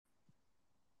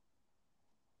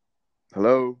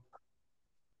Hello?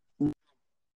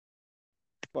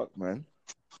 Fuck, man.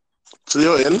 So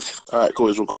you're in? All right, cool.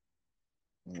 It's recording.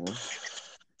 Mhm.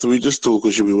 So we just talk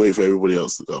or should we wait for everybody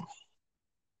else to go?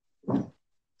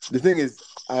 The thing is,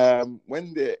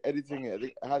 when they're editing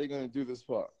it, how are they going to do this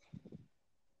part?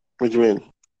 What do you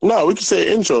mean? No, we can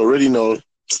say intro. Already know.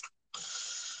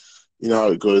 You know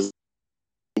how it goes.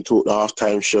 We talk the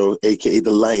halftime show, aka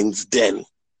the Lions Den.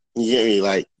 You get me?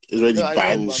 Like it's already No, I know, but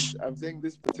banned. I'm saying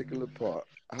this particular part.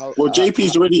 How? Well,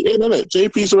 JP's already in, isn't it?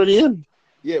 JP's already in.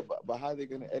 Yeah, but how are they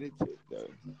going to edit it though?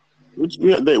 What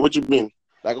you mean?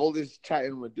 Like all this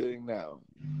chatting we're doing now.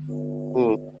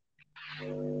 Hmm.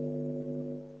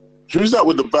 Who's that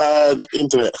with the bad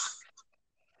internet?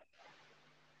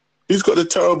 Who's got the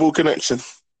terrible connection?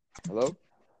 Hello?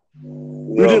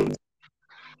 Who didn't?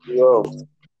 Yo.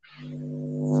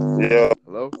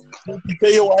 Hello? You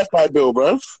pay your Wi-Fi bill,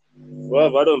 bro?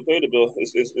 Well, I don't pay the bill.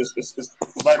 It's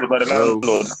provided by the Hello?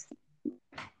 landlord.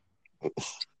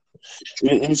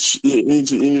 You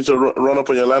need to run up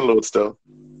on your landlord still.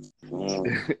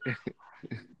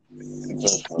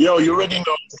 Yo, you already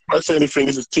know. If I say anything,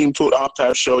 this is Team Talk, the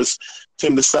halftime show. It's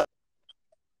Tim the Sat.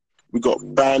 We got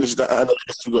Banj, the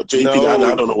analyst. We got JP, the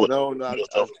analyst. I don't know what.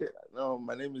 No,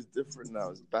 my name is different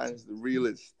now. It's Banj the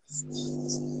realist.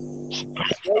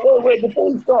 Wait,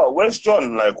 before we start, where's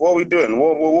John? Like, what are we doing?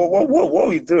 What are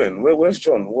we doing? Where's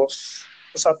John? What's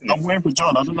happening? I'm waiting for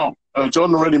John. I don't know.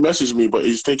 John already messaged me, but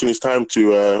he's taking his time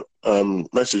to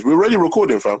message. We're already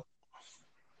recording, fam.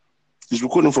 He's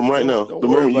recording from right now. Don't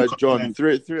worry about John.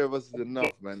 Three of us is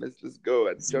enough, man. Let's go.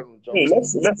 And John will jump in.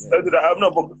 Let's do that. No,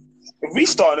 but if we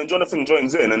start and Jonathan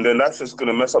joins in, and then that's just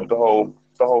gonna mess up the whole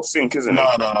sync, isn't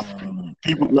it?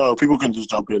 No. People can just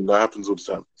jump in. That happens all the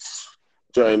time.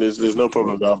 There's no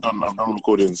problem. I've done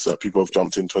recordings that people have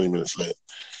jumped in 20 minutes late.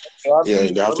 Yeah,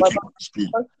 they have to keep up to speed.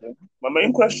 My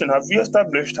main question: have you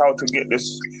established how to get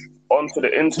this onto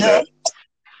the internet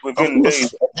within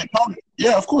days?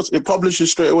 Yeah, of course. It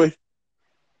publishes straight away.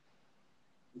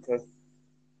 Okay.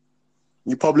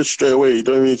 You publish straight away. You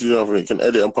don't need to do nothing. You can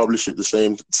edit and publish it the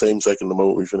same second the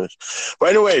moment we finish. But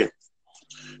anyway,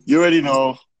 you already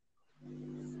know.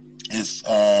 It's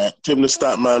Tim the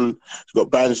Statman. We've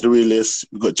got Banj the realist.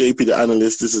 We've got JP the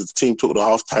analyst. This is the Team Talk, the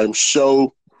halftime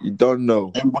show. You don't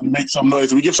know. Everybody make some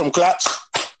noise. We give some claps.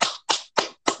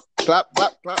 Clap,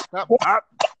 clap, clap, clap, clap.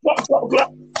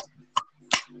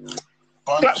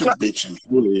 Bunch of bitches.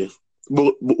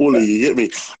 All of you. Get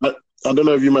me? I don't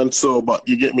know if you man saw, but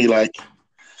you get me, like,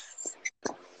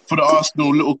 for the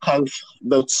Arsenal little cuz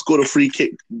that scored a free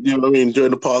kick, you know what I mean, during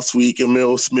the past week,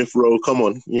 Emil Smith Rowe, come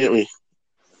on, you get me?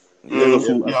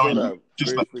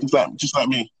 Just like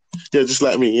me. Yeah, just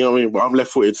like me, you know what I mean? But I'm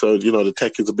left-footed, so, you know, the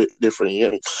tech is a bit different, you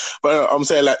get me? But I'm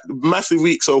saying, like, massive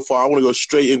week so far. I want to go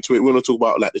straight into it. We want to talk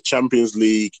about, like, the Champions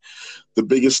League, the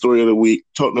biggest story of the week,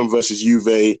 Tottenham versus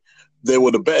Juve. They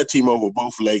were the better team over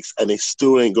both legs, and they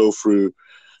still didn't go through.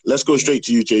 Let's go straight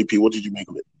to you, JP. What did you make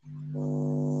of it?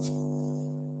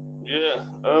 Yeah,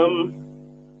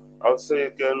 I would say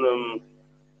again,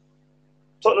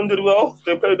 Tottenham did well.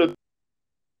 They played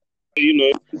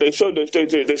they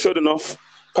showed enough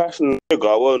passion. I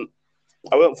won't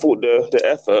fault the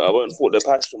effort. I won't fault the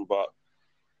passion, but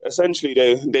essentially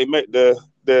they met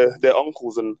their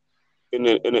uncles in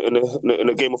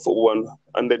a game of football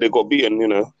and they got beaten. You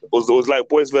know, it was like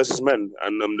boys versus men,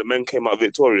 and the men came out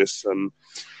victorious.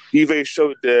 Juve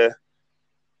showed their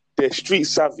street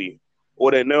savvy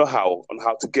or their know-how on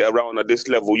how to get around at this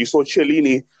level. You saw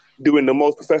Chiellini doing the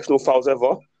most professional fouls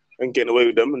ever and getting away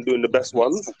with them and doing the best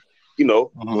ones. You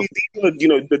know,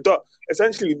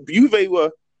 essentially Juve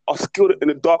are skilled in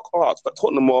the dark arts, but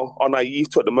Tottenham are naive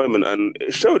to at the moment, and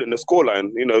it showed in the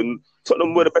scoreline. You know,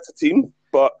 Tottenham were the better team,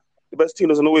 but the best team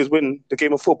doesn't always win the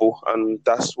game of football, and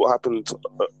that's what happened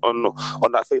on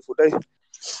that fateful day.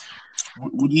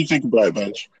 What do you think about it,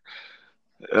 Benj?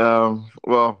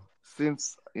 Well,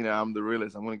 since I'm the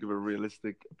realist, I'm going to give a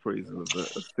realistic appraisal of the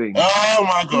thing. Oh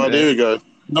my God, here we go.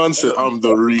 Nonsense. I'm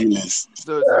the realist.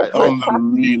 I'm the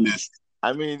realist.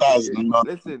 I mean,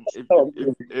 listen.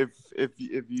 If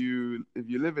you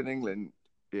live in England,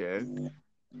 you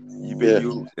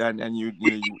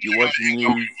watch the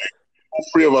news. All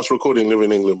three of us recording live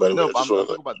in England, by the way. No, I'm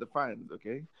talking about the fans,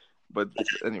 okay? But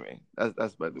anyway,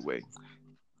 that's by the way.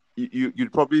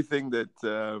 You'd probably think that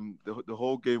the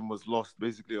whole game was lost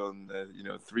basically on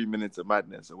 3 minutes of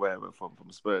madness or whatever from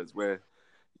Spurs, where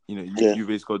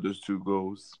Juve scored those 2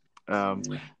 goals.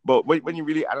 But when you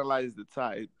really analyze the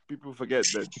tie, people forget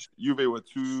that Juve were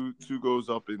two goals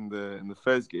up in the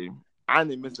first game, and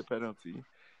they missed a penalty,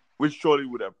 which surely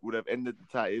would have ended the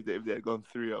tie if they had gone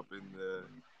 3 up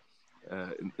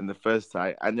in the first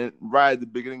tie, and then right at the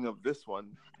beginning of this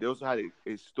one, they also had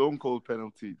a stone cold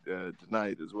penalty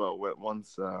denied as well. Where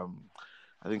once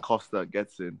I think Costa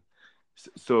gets in,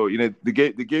 so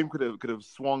the game could have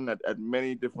swung at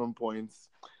many different points.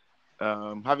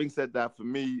 Having said that, for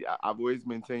me, I've always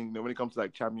maintained when it comes to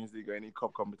like Champions League or any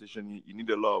cup competition, you need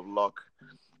a lot of luck.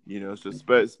 So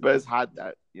Spurs had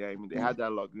that. Yeah, I mean they had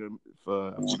that luck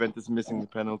for Juventus missing the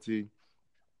penalty,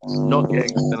 not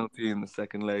getting the penalty in the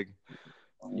second leg.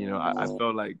 I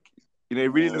felt like it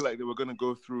really looked like they were going to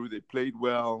go through. They played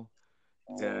well.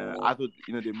 I thought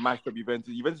they matched up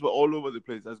Juventus. Juventus were all over the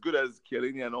place. As good as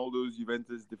Chiellini and all those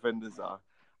Juventus defenders are,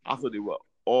 I thought they were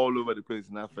all over the place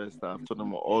in that first half.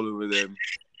 Tottenham were all over them,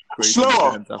 creating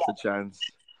chance after chance.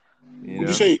 Would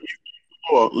you say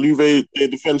Juve, their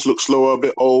defense looks slower, a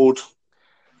bit old?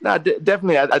 Nah,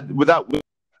 definitely. Without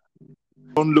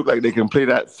don't look like they can play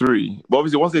that 3. But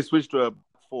obviously, once they switched to a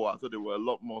 4, I thought they were a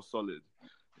lot more solid.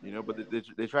 But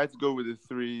they tried to go with a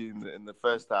 3 in the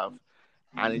first half,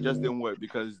 and it just didn't work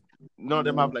because none of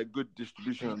them have like good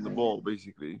distribution on the ball,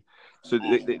 basically. So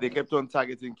they kept on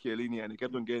targeting Chiellini, and they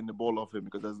kept on getting the ball off him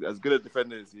because as good a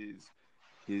defender as he is,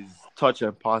 his touch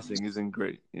and passing isn't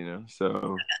great.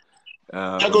 So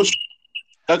that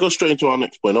goes straight into our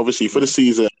next point. Obviously, for the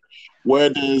season, where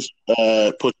does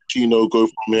Pochettino go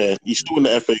from here? He's still in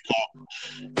the FA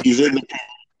Cup. He's in the Premier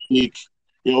League.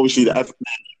 Obviously, the FA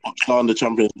Cup, the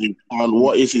Champions League. And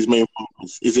what is his main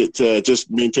focus? Is it to just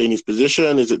maintain his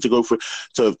position? Is it to go to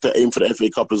aim for the FA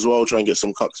Cup as well, try and get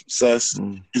some cup success?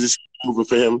 Is this over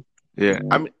for him? Yeah,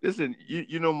 I mean, listen,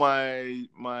 you know my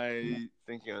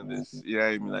thinking on this. Yeah,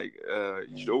 I mean, like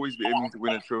you should always be aiming to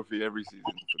win a trophy every season.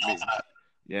 For me,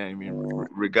 yeah, I mean,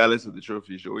 regardless of the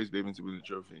trophy, you should always be aiming to win the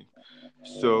trophy.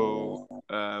 So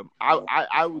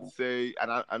I would say,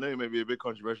 and I know it may be a bit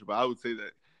controversial, but I would say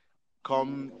that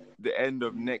come the end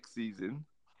of next season,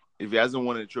 if he hasn't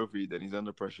won a trophy, then he's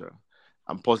under pressure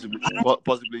and possibly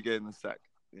getting the sack.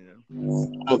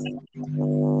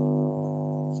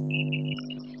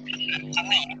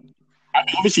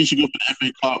 Obviously, he should go for the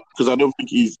FA Cup because I don't think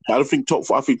top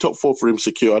 4. I think top 4 for him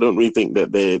secure. I don't really think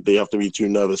that they have to be too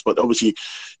nervous. But obviously,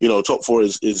 top 4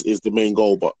 is the main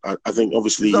goal. But I think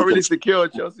obviously it's not really secure.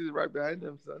 Chelsea's right behind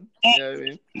him, son. You know what I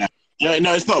mean? Yeah,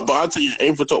 no, it's not. But I'd say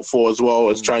aim for top 4 as well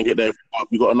as try and get there.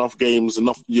 You got enough games,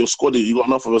 your squad. You got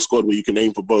enough of a squad where you can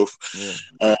aim for both.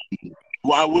 Yeah.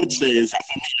 What I would say is, for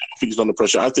me, I don't think he's under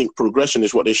pressure. I think progression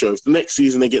is what they show. If the next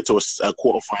season they get to a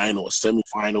quarter-final, a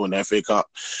semi-final in the FA Cup,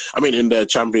 in the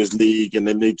Champions League, and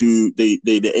then they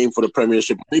aim for the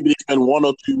Premiership. Maybe they spend 1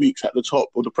 or 2 weeks at the top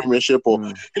of the Premiership,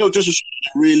 or just to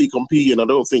really compete. And I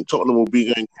don't think Tottenham will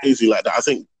be going crazy like that. I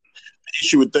think the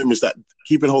issue with them is that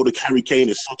keeping hold of Harry Kane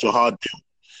is such a hard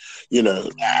deal.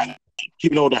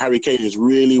 Keeping hold of Harry Kane is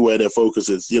really where their focus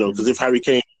is. Because if Harry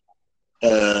Kane.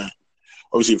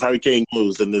 Obviously, if Harry Kane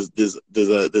goes, then there's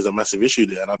a massive issue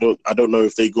there, and I don't know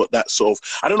if they got that sort of.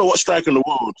 I don't know what striker in the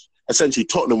world, essentially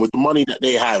Tottenham, with the money that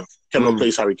they have, can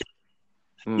replace Harry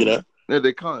Kane. No,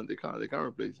 they can't. They can't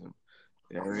replace him.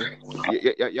 You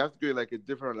have to go like a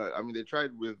different. They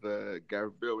tried with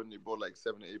Gareth Bale when they bought like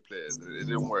 7 or 8 players. It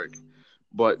didn't work,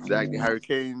 but like the Harry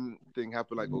Kane thing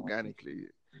happened like organically,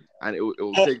 and it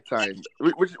will take time.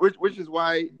 Which is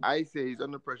why I say he's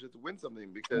under pressure to win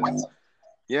something because.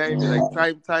 Yeah, I mean,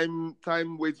 like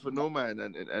time waits for no man,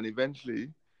 and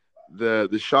eventually,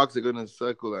 the Sharks are gonna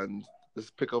circle and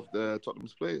just pick off the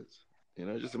Tottenham's players.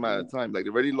 Just a matter of time. Like they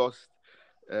already lost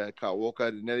Kyle Walker,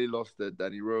 they nearly lost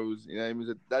Danny Rose. I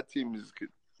mean, that team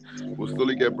will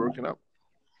slowly get broken up.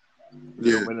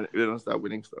 They don't start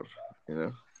winning stuff.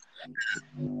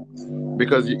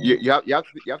 Because you have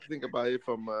to think about it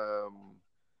from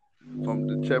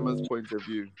the chairman's point of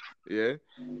view. Yeah,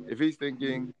 if he's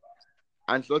thinking.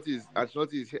 Ancelotti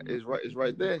is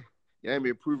right there. Yeah, I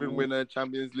mean, proven winner,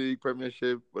 Champions League,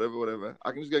 Premiership, whatever.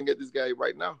 I can just go and get this guy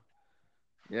right now.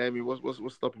 Yeah, I mean, what's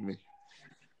stopping me?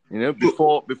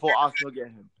 Before Arsenal get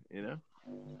him.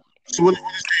 So what do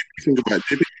you think about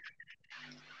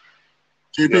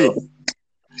JP?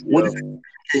 What do you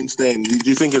think staying? Do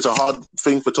you think it's a hard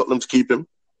thing for Tottenham to keep him?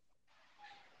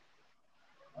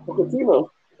 Pochettino.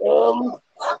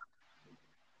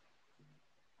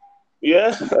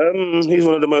 Yeah, he's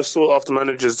one of the most sought after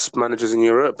managers in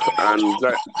Europe, and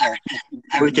like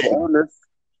Harry Kane.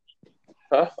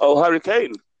 Harry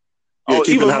Kane.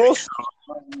 Even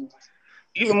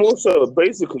more so.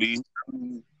 Basically,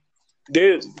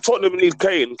 Tottenham need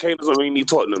Kane. Kane doesn't really need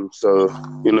Tottenham. So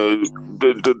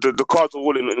the cards are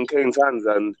all in Kane's hands,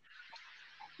 and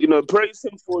praise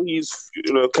him for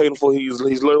Kane for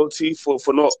his loyalty, for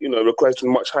not,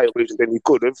 requesting much higher wages than he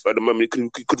could have at the moment. He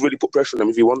could really put pressure on him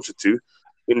if he wanted to,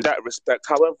 in that respect.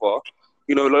 However,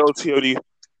 loyalty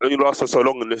only lasts for so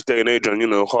long in this day and age, and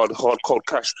hard cold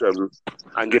cash and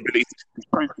the ability to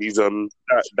trophies.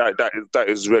 That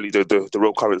is really the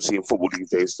real currency in football these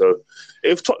days. So,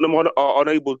 if Tottenham are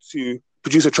unable to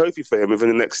produce a trophy for him within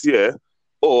the next year,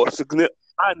 or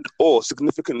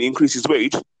significantly increase his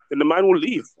wage, then the man will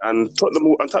leave, and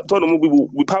Tottenham will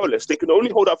be powerless. They can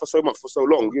only hold out for so much for so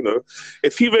long.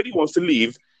 If he really wants to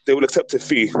leave, they will accept a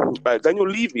fee. Daniel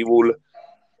Levy will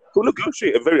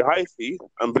negotiate a very high fee,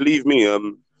 and believe me,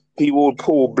 he will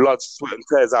pull blood, sweat, and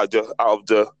tears out of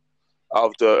the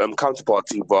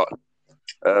counterparty. But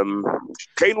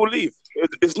Kane will leave.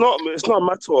 It's not a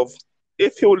matter of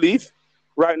if he'll leave.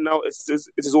 Right now, it is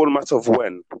all a matter of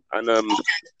when. And that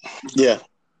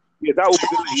will be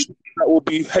delayed. That will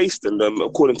be hastened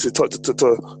according to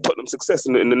Tottenham's success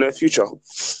in the near future.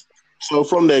 So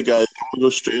from there, guys, we'll go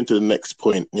straight into the next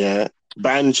point. Yeah,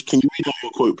 Banj, can you read out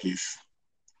your quote, please?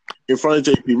 In front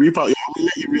of JP, read out your.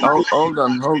 Hold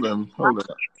on. I'll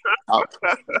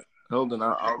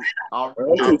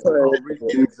read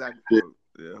the exact quote.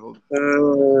 Yeah, hold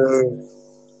on.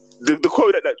 The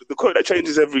quote that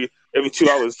changes every 2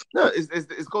 hours. No,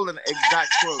 it's called an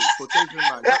exact quote. Quotation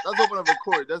mark. That's the point of a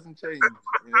quote. It doesn't change.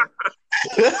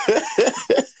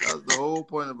 That's the whole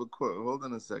point of a quote. Hold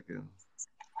on a second.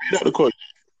 Not the quote.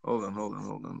 Hold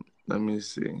on. Let me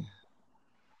see.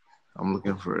 I'm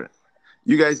looking for it.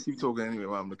 You guys keep talking anyway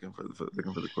while I'm looking for the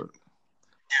quote.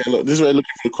 Yeah, look, this is where I'm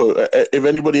looking for the quote. If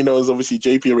anybody knows, obviously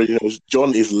JP already knows.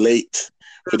 John is late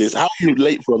for this. How are you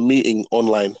late for a meeting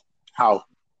online? How?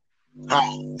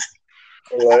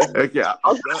 Okay,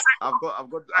 I've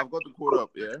got the quote up.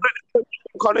 Yeah.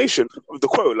 Incarnation of the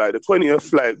quote, like the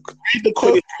 20th, like read the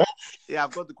quote. Yeah,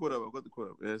 I've got the quote up.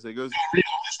 Yeah, so it goes.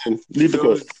 Read the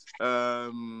quote.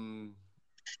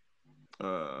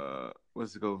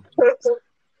 What's it called?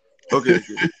 Okay.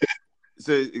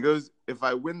 So it goes, if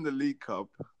I win the League Cup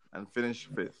and finish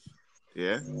 5th,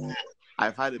 yeah,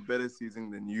 I've had a better season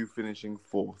than you finishing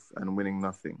 4th and winning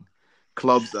nothing.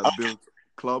 Clubs are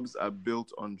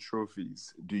built on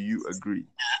trophies. Do you agree?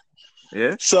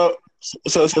 Yeah. So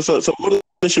what does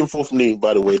finishing 4th mean,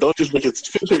 by the way? Don't just make it.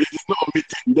 It's not a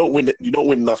mid-team. You don't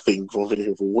win nothing from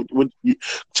finishing 4th. What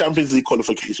Champions League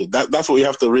qualification? That's what we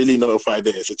have to really notify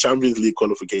there. It's a Champions League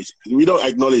qualification. We don't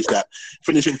acknowledge that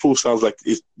finishing 4th sounds like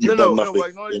you've done nothing. No, we're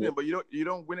acknowledging it, but you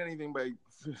don't win anything by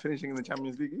finishing in the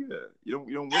Champions League either. You don't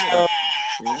win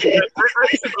it.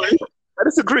 I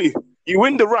disagree. You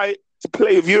win the right to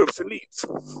play with Europe's elite.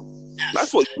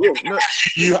 That's what you win. No,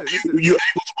 you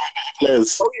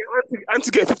players. Oh, yeah, and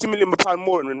to get £50 million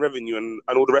more in revenue and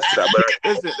all the rest of that.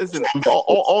 But listen.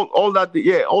 All that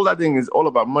thing is all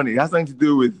about money. It has nothing to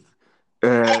do with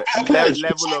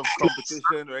level of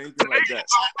competition or anything like that.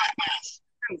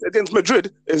 Against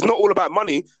Madrid, it's not all about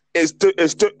money. It's the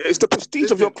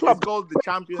prestige of your club. It's called the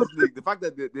Champions League. The fact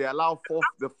that they allow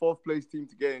the fourth place team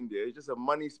to get in there, it's just a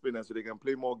money spinner so they can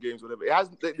play more games, whatever. It has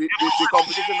the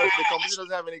competition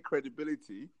doesn't have any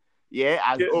credibility.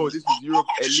 This is Europe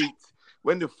elite.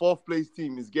 When the 4th place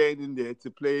team is getting in there to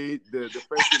play the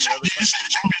first team in another country.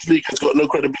 Champions League has got no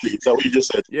credibility. Is that what you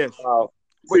just said? Yes. Wow.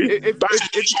 If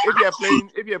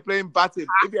you're playing Bate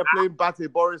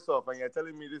Borisov and you're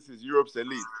telling me this is Europe's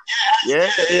elite, then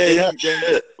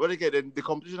the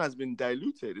competition has been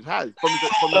diluted. It has from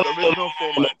the original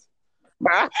format.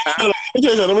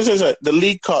 Let me say something. The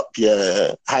League Cup,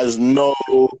 has no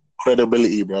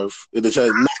credibility, bro.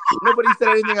 Nobody said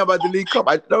anything about the League Cup.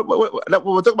 We're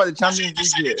talking about the Champions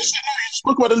League here.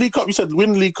 Spoke about the League Cup. You said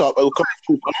win League Cup. I'm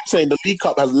saying the League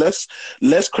Cup has less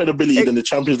credibility than the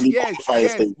Champions League qualifying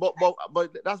stage. But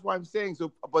that's what I'm saying.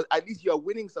 So, but at least you are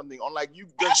winning something, unlike you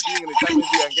just being in the Champions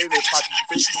League and getting a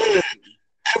participation.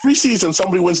 Every season,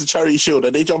 somebody wins the Charity Shield.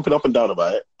 Are they jumping up and down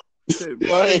about it? Listen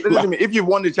to me. If you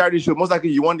won the Charity Shield, most likely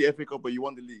you won the FA Cup, but you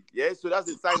won the league. Yeah, so that's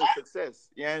a sign of success.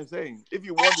 You know what I'm saying? If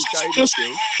you won the Charity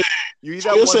Shield, you either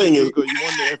won the league or you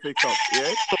won the FA Cup.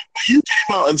 Yeah. You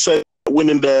came out and said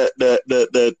winning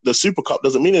the Super Cup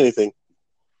doesn't mean anything.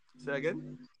 Say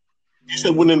again. You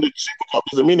said winning the Super Cup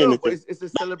doesn't mean anything. It's a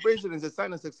celebration. It's a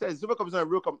sign of success. Super Cup is not a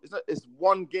real it's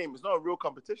one game. It's not a real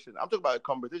competition. I'm talking about a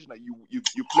competition that you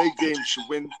play games to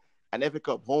win an FA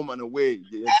Cup, home and away.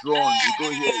 You're drawn. You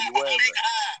go here. You wherever.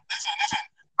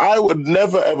 I would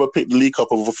never ever pick the League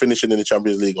Cup over finishing in the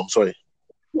Champions League. I'm sorry.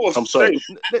 I'm sorry.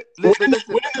 Listen.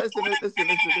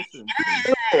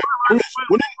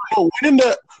 Winning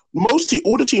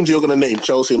all the teams you're going to name,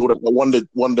 Chelsea and all that,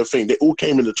 won the thing. They all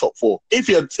came in the top 4. If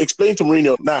you had explained to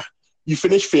Mourinho, you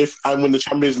finish fifth and win the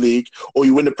Champions League, or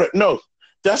you win the No,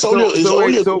 that's only.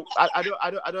 I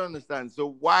don't understand.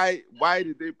 So why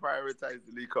did they prioritize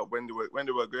the League Cup when they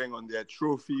were going on their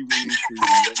trophy winning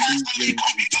season?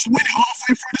 Win it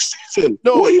halfway through the season.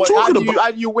 No, what are you talking about?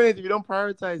 How do you win it if you don't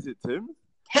prioritize it, Tim?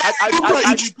 How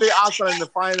do you play Arsenal in the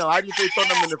final? How do you play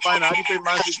Tottenham in the final? How do you play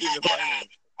Man City in the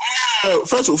final?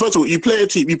 First of all, you play a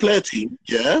team,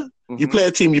 yeah? Mm-hmm. You play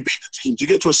a team, you beat the teams. You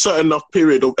get to a certain enough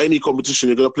period of any competition,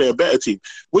 you're going to play a better team.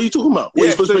 What are you talking about? What are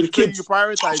you supposed to play the kids? You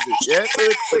prioritize it, yeah?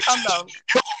 So calm down.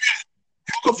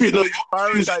 You're confused.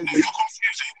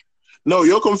 No,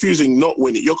 you're confusing not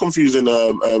winning. You're confusing,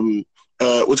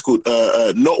 what's it called?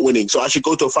 Not winning. So I should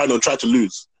go to a final and try to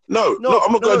lose. No,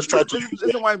 I'm not going to try to lose. This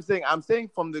is what I'm saying. I'm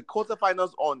saying from the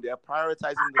quarterfinals on, they're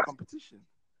prioritizing the competition.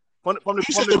 From the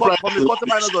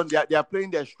quarterfinals on, they are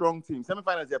playing their strong team.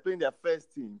 Semifinals, they're playing their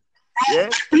first team. Yeah,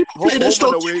 they're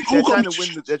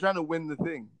trying to win the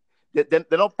thing. They're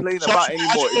not playing about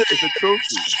anymore. It's a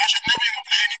trophy.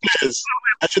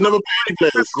 I should never play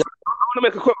players. I want to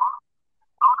make a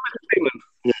statement.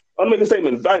 Yeah. I want to make a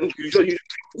statement. You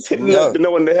hit the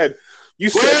nail on the head. You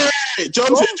said, wait,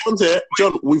 John's here.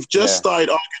 John, we've just started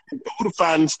arguing. All the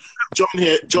fans, John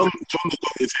here, John the God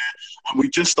is here, and we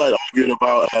just started arguing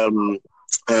about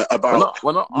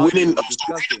we're not winning.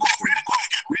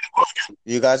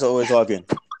 You guys are always arguing.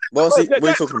 What are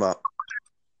you talking about?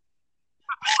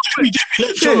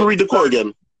 Let John read the quote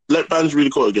again. Let fans read the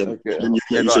quote again. Okay. And you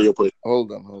can say your point.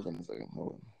 Hold on a second.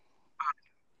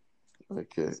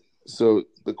 Okay. So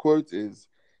the quote is,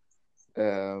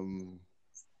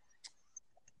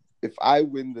 if I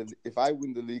win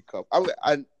the League Cup,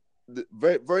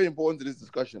 very very important to this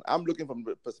discussion. I'm looking from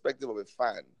the perspective of a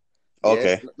fan.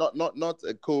 Okay. Yeah? Not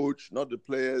a coach, not the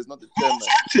players, not the chairman.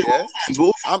 Yeah.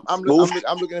 I'm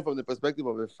looking from the perspective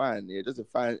of a fan. Yeah, just a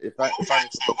fan. Read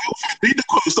the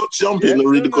quote. Stop jumping and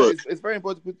read the quote. It's very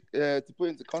important to put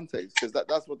into context because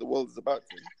that's what the world is about.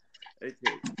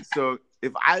 Okay. So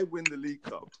if I win the League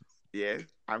Cup, yeah,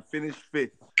 and finish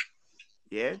fifth,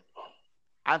 yeah,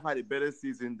 I've had a better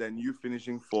season than you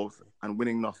finishing fourth and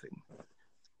winning nothing.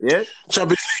 Yeah,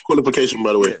 Champions League qualification,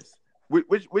 by the way. Yes.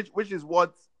 Which is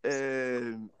what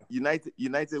United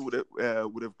would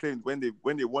have claimed when they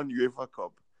won UEFA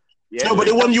Cup. Yeah, no, but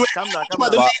they won UEFA. Come down.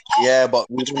 But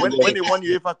when they won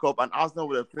UEFA Cup and Arsenal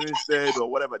would have finished third or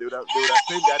whatever, they would have claimed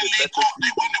they had a better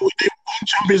season.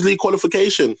 Champions League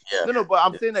qualification. Yeah. No, but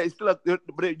I'm saying that it's still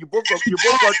but you both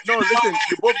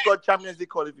got Champions League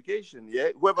qualification.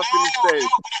 Yeah, whoever finished third.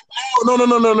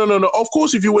 No. Of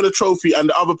course, if you win a trophy and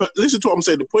the other listen to what I'm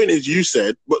saying. The point is, you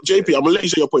said, but JP, I'm gonna let you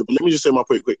say your point, but let me just say my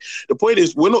point quick. The point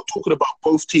is, we're not talking about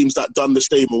both teams that done the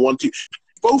same and one team.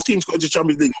 Both teams got into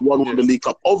Champions League and won the League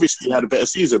Cup. Obviously, had a better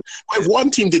season. But if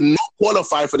one team did not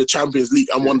qualify for the Champions League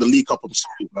and won the League Cup, I'm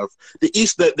sorry, bruv.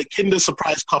 The Kinder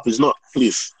Surprise Cup is not.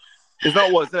 Please, it's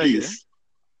not what. Please.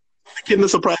 The Kinder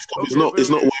Surprise Cup is not.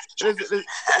 It's not.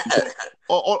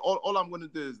 All I'm going to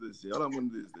do is this. Yeah? All I'm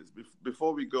going to do is this.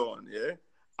 Before we go on, yeah,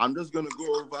 I'm just going to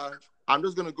go over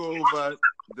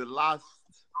the last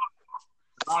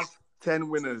 10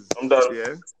 winners. I'm done.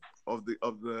 Yeah, of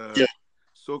the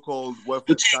so-called World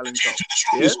Talent Cup.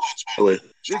 Yeah?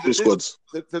 Squads.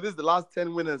 So this is the last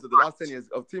 10 winners of the last 10 years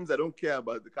of teams that don't care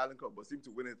about the Talent Cup but seem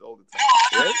to win it all the time.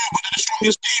 Yeah?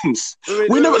 Strongest teams. Wait,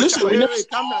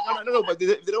 calm down. No, but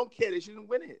they don't care. They shouldn't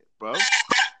win it, bro.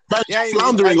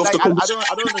 Floundering off the competition.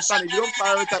 I don't understand. If you don't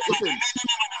prioritize, listen.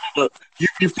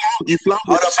 You flounder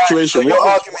the situation. Your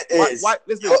argument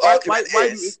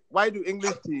is why do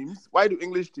English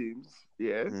teams,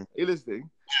 illustrating,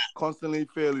 constantly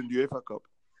fail in the UEFA Cup?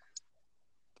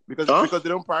 Because they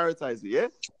don't prioritize it, yeah?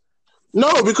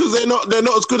 No, because they're not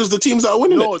as good as the teams that are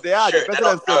winning. No, they are. They're better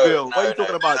than Seville. What are you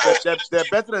talking about? They're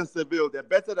better than Seville. They're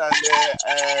better than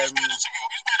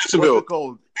Seville. What's it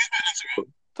called?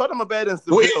 Tottenham are better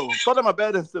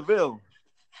than Seville.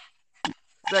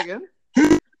 Second.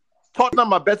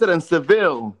 Tottenham are better than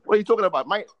Seville. What are you talking about,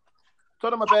 Mike?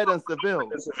 Tottenham are better than Seville.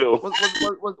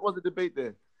 What's the debate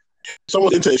there?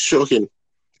 Someone's internet is shocking.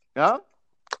 Huh?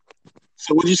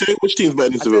 So what do you say? Which team's better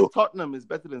than Seville? Tottenham is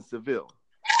better than Seville.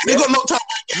 They got knocked out.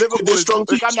 Liverpool is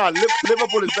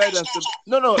better than Seville.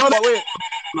 No, wait.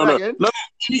 No.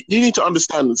 You need to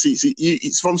understand. See,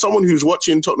 it's from someone who's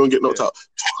watching Tottenham get knocked out.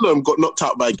 Tottenham got knocked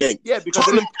out by Genk. Yeah, because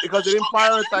they didn't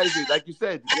prioritize it, like you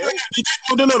said. Yeah?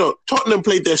 No. Tottenham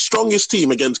played their strongest team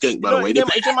against Genk. By the way,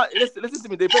 listen to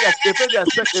me. They played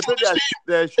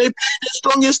their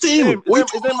strongest team.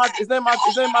 Is there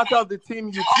matter of the team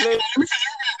you play?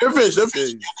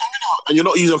 And you're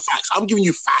not using facts. I'm giving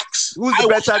you facts. Who's the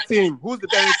better team?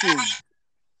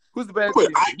 Who's the best Wait,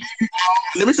 team?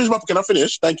 Let me finish my. Can I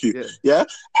finish? Thank you. Yeah.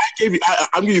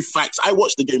 I'm giving you facts. I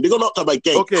watched the game. They got knocked out by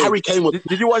Genk. Okay. Harry Kane was.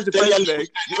 Did you watch the first leg?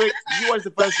 Did you watch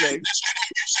the first leg?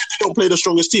 They don't play the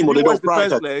strongest team, or they don't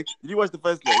prioritize. Did you watch the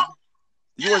first leg?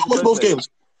 Did you watch both games?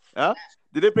 Huh?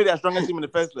 Did they play their strongest team in the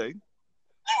first leg?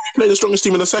 Play the strongest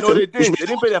team in the second. No, they didn't. They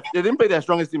didn't play their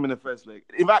strongest team in the first leg.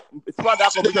 In fact, throughout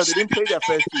that competition, they didn't play their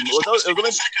first team. I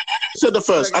said the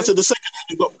first. I said the second.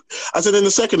 I said in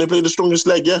the second they played the strongest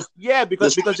leg. Yeah. Yeah,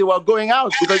 because they were going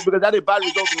out because they had a bad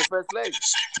result in the first leg.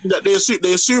 That they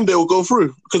assumed they will go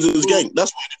through because it was Genk.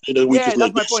 That's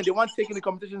that's my point. They weren't taking the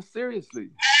competition seriously.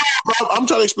 Bro, I'm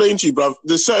trying to explain to you, bro.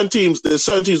 There's certain teams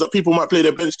that people might play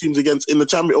their bench teams against in the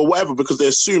champion or whatever because they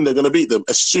assume they're going to beat them.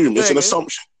 It's an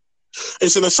assumption.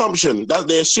 It's an assumption that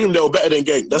they assume they were better than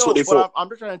Genk. That's what they thought. I'm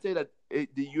just trying to say that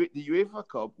the UEFA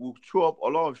Cup will throw up a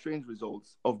lot of strange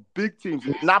results of big teams.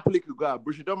 Napoli could go out,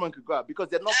 Borussia Dortmund could go out because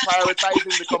they're not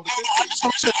prioritizing the competition.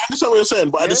 That's what you're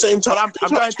saying, but at the same time, I'm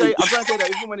trying to say that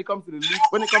even when it comes to the league,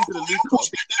 Cup,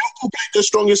 the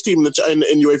strongest team in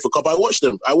UEFA Cup. I watched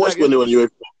them. I watched when they were in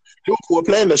UEFA Cup. Liverpool were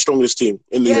playing the strongest team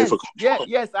in the UEFA Cup.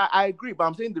 Yes, I agree. But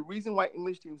I'm saying the reason why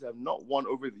English teams have not won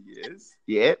over the years,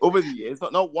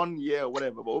 not 1 year or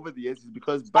whatever, but over the years is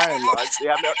because by and large they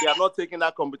have not taken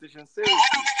that competition seriously.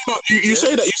 No, you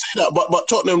say that, but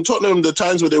Tottenham, the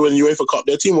times where they were in the UEFA Cup,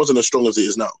 their team wasn't as strong as it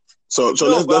is now. So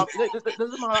doesn't matter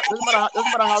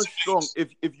how strong.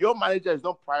 If your manager is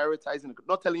not prioritizing,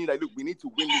 not telling you that look, we need to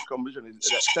win this competition,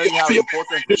 telling you how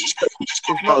important it is. It's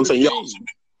not the same.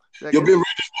 You're being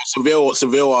Seville,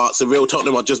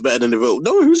 Tottenham are just better than Seville.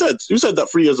 No, who said that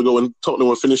 3 years ago when Tottenham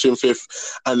were finishing fifth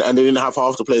and they didn't have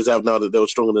half the players they have now that they were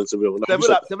stronger than Seville?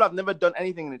 Seville have never done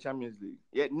anything in the Champions League.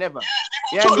 Yeah, never.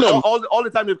 Yeah, all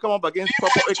the time they've come up against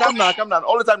come down.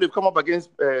 All the time they've come up against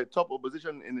top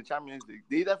opposition in the Champions League.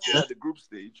 They either fail at the group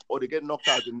stage or they get knocked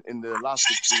out in the last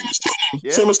 16.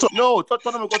 Yeah? Same as Tottenham. No,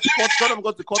 Tottenham got to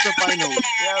quarterfinals.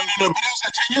 Yeah. 10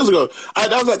 years ago.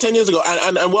 That was like 10 years ago.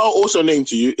 And what I'll also name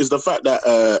to you is the fact that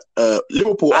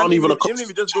Liverpool aren't even even if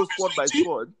you just go squad by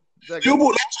squad.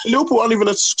 Liverpool aren't even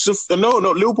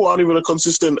Liverpool aren't even a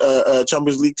consistent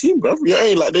Champions League team, bro. You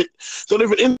ain't like they don't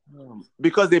even in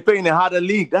because they play in a harder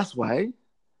league. That's why.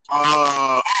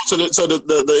 So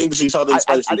the English is harder.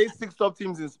 Are they 6 top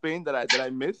teams in Spain that I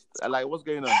missed? Like, what's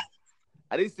going on?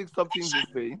 Are they 6 top teams in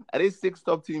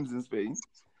Spain?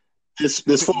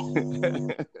 There's 4.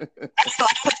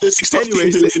 There's 6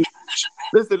 anyway, listen.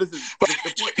 Calm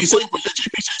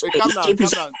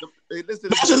down. Listen.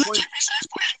 The point.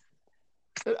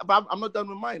 But I'm not done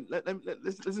with mine.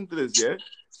 Listen to this, yeah.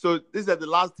 So these are the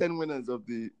last 10 winners of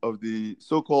the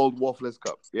so-called Worthless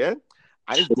Cup, yeah.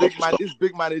 And it's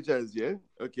big managers, yeah.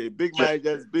 Okay, big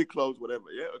managers, big clubs,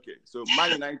 whatever, yeah. Okay, so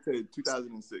Man United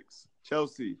 2006,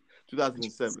 Chelsea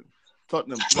 2007.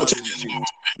 Tottenham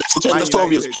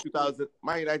 2008,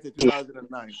 Man United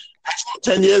 2009.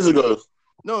 10 years ago.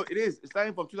 No, it is. It's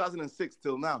starting from 2006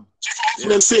 till now.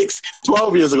 2006,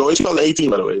 12 years ago. It's 2018,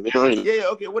 by the way. You know what I mean? Yeah,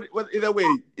 okay. What, either way,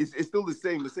 it's still the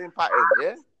same pattern,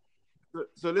 yeah?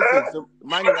 So listen, so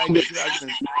Man United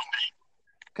 2006.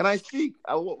 Can I speak?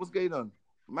 What's going on?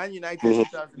 Man United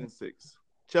 2006,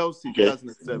 Chelsea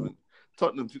 2007,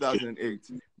 Tottenham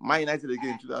 2008, Man United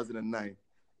again 2009.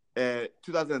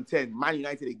 2010, Man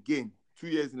United again, 2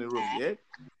 years in a row, yeah?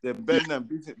 Then Birmingham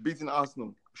beating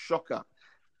Arsenal, shocker.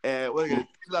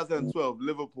 2012,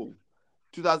 Liverpool.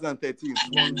 2013,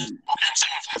 Swansea.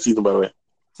 Season, by the way.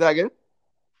 Say again?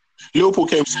 Liverpool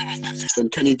came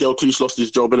and Kenny Dalglish lost his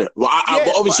job, innit? Well,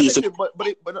 but obviously,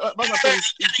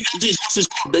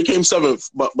 they came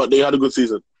 7th, but they had a good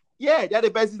season. Yeah, they had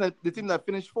the best season, the team that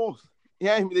finished 4th.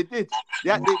 Yeah, I mean, they did.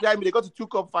 They got to 2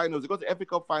 cup finals. They got to FA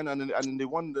Cup final, and then they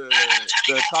won the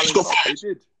Challenge Cup. They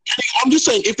did. I'm just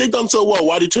saying, if they done so well,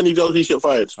 why did Kenny Dalglish get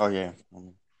fired? Oh yeah.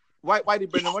 Why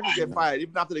did Brendan Rodgers get fired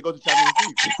even after they got to Champions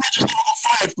League?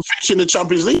 Fired for finishing the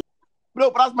Champions League. No,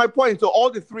 but that's my point. So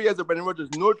all the 3 years of Brendan Rodgers,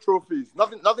 no trophies,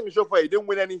 nothing to show for it. He didn't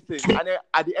win anything. And then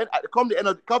at the end, come the end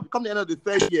of the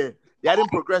 3rd year, they hadn't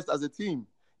progressed as a team.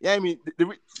 Yeah, I mean,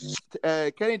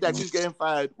 Kenny Dalglish getting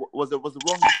fired was the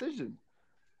wrong decision.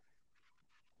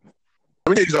 I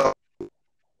mean,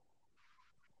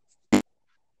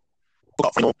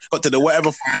 got to the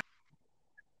whatever.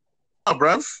 Oh,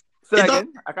 bruv. Say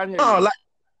again? I can't hear you. Like,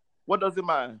 what does it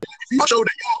matter? If you show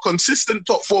that you're a consistent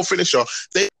top 4 finisher,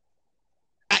 they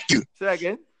sack you. Say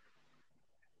again?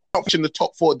 In the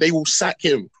top 4, they will sack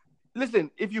him. Listen,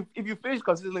 if you finish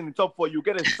consistently in the top 4, you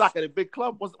get a sack at a big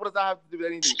club. What does that have to do with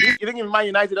anything? You think if Man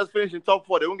United does finish in top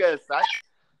 4, they won't get a sack?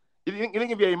 You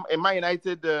think if you're a Man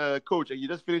United coach and you're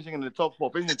just finishing in the top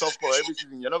 4, finishing in the top 4 every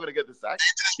season, you're not going to get the sack?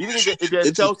 You think if you're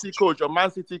a Chelsea coach or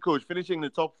Man City coach finishing in the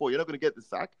top 4, you're not going to get the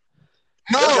sack?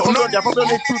 No. There are probably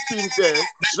only 2 teams there.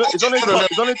 It's only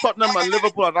Tottenham and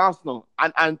Liverpool and Arsenal.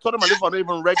 And Tottenham and Liverpool are not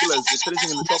even regulars. They're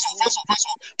finishing in the top 4.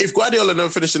 If Guardiola never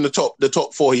finished in the top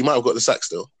 4, he might have got the sack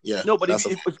still. Yeah. No, but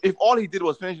if all he did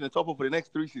was finish in the top 4 for the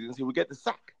next 3 seasons, he would get the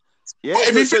sack. Yeah,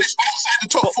 if he finished outside the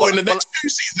top 4 in the next 2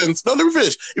 seasons, no, let me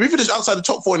finish. If he finished outside the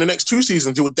top 4 in the next 2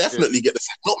 seasons, he would definitely get the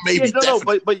sack. Not maybe. No,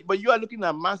 but you are looking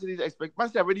at Man City's expect. Man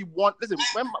City already won. Listen,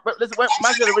 when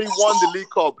Man City already won the League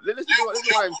Cup. Listen to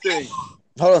what I'm saying.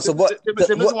 Hold on. So what?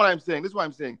 Listen to what I'm saying. This is what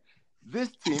I'm saying.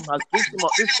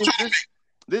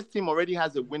 This team already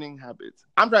has a winning habit.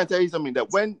 I'm trying to tell you something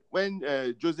that when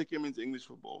Jose came into English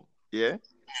football, yeah,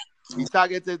 he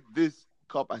targeted this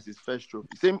cup as his first trophy.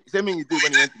 Same thing he did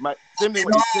when he went to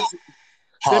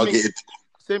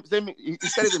He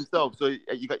said it himself, so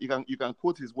you can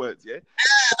quote his words. Yeah,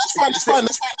 that's fine.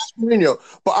 That's Mourinho.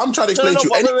 But I'm trying to explain to you.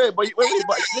 Wait.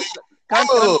 Listen, can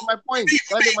I make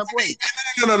my point?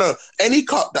 No. Any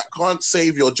cup that can't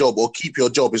save your job or keep your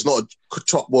job is not a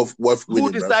cup worth winning.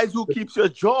 Who decides who keeps your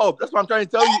job? That's what I'm trying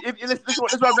to tell you. This is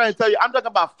what I'm trying to tell you. I'm talking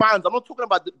about fans. I'm not talking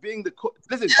about being the coach.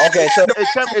 Listen. Okay, so a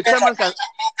chairman can.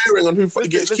 On who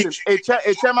gets a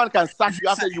chairman can sack you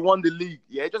after you won the league.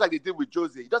 Yeah, just like they did with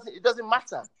Jose. It doesn't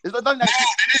matter. It's not like.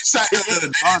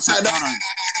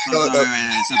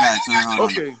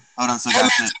 Okay. Hold on. So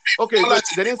that's it. Okay, but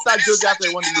they didn't sack Jose after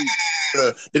he won the league.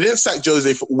 They didn't sack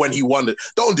Jose when he won it.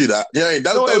 Don't do that. Yeah, wait.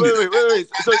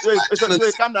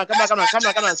 Calm down. So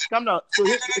calm down.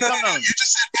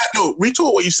 No,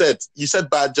 retort what you said. You said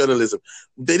bad journalism.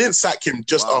 They didn't sack him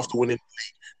just after winning the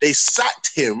league. They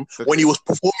sacked him when he was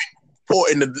performing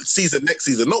in the season next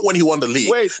season, not when he won the league.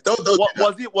 Wait,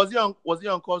 was he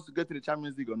on course to get to the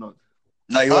Champions League or not?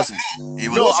 No, he wasn't.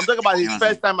 No, I'm talking about his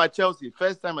first time at Chelsea.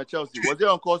 Was he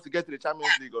on course to get to the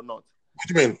Champions League or not? What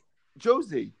do you mean?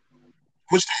 Jose.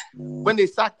 When they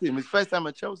sacked him, his first time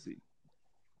at Chelsea.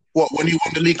 What? When he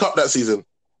won the League Cup that season?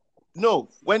 No,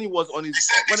 when he was on his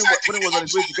way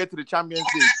to get to the Champions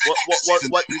League.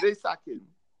 What did they sack him?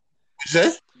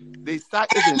 They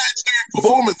sacked him.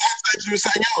 Performance. They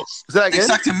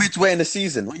sacked him midway in the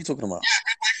season. What are you talking about?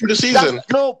 For the season?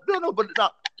 No. But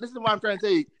now, listen to what I'm trying to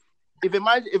tell you.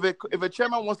 If a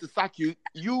chairman wants to sack you,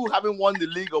 you haven't won the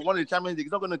league or won the Champions League,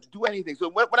 it's not going to do anything. So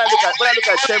when I look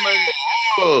at chairman,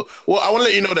 well, I want to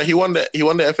let you know that he won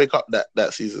the FA Cup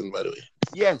that season. By the way,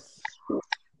 yes.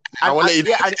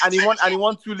 And he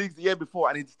won 2 leagues the year before,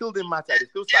 and it still didn't matter. They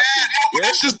still sacked him.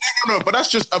 Yeah? But that's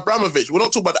just Abramovich. We're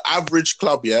not talking about the average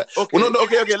club yet.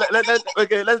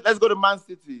 Okay. Let's go to Man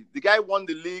City. The guy won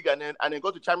the league and then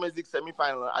got to Champions League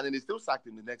semi-final, and then they still sacked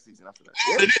him the next season after that.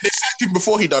 Yeah? They sacked him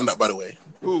before he done that. By the way,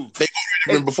 who? They got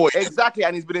rid of him before. Exactly,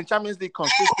 and he's been in Champions League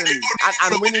consistently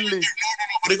and winning leagues.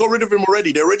 They got rid of him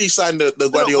already. They already signed the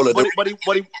Guardiola.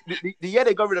 The year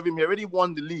they got rid of him, he already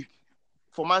won the league.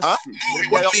 For Man City. They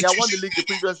won the league the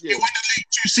previous year.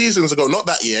 2 seasons ago, not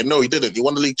that year. No, he didn't. He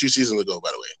won the league 2 seasons ago,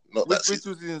 by the way. Not that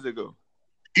season. 2 seasons ago.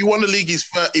 He won the league his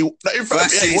first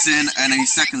season and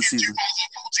his second season.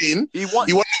 He won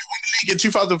the league in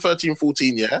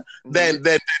 2013-14, yeah. Mm-hmm.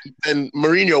 Then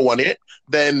Mourinho won it.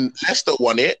 Then Leicester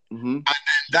won it. Mm-hmm. And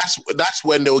that's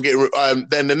when they will get.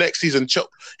 Then the next season,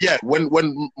 when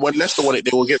Leicester won it,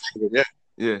 they will get rid of him.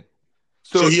 Yeah.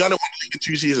 So he only won the league in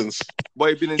 2 seasons. But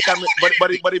he been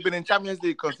in Champions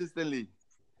League consistently.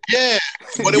 Yeah.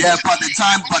 By the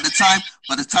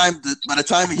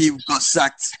time he got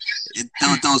sacked,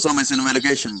 there was almost in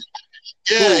relegation.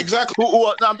 Yeah, exactly.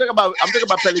 No, I'm talking about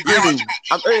Pellegrini.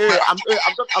 I'm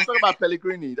talking about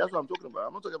Pellegrini. That's what I'm talking about.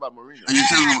 I'm not talking about Mourinho. Are you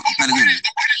talking about Pellegrini?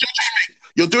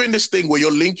 You're doing this thing where you're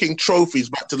linking trophies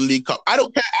back to the League Cup. I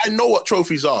don't care. I know what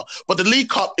trophies are, but the League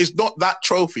Cup is not that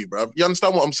trophy, bro. You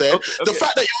understand what I'm saying? Okay. The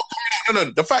fact that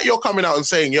the fact you're coming out and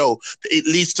saying, "Yo, it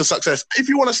leads to success." If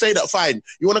you want to say that, fine.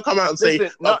 You want to come out and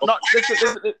say,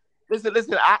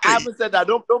 "Listen." I haven't said that.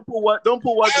 Don't put words in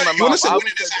my mouth.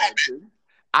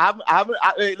 I haven't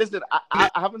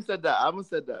said that. I haven't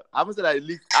said that it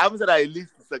leads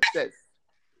to success.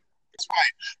 It's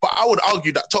fine. But I would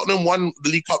argue that Tottenham won the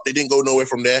League Cup. They didn't go nowhere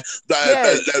from there.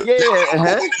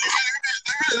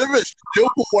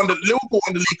 Liverpool won the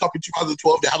League Cup in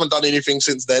 2012. They haven't done anything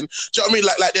since then. Do you know what I mean?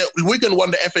 Like Wigan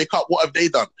won the FA Cup. What have they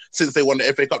done since they won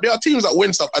the FA Cup? There are teams that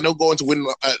win stuff and they'll go on to win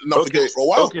nothing for a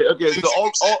while. Okay. So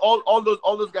all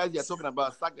those guys you're talking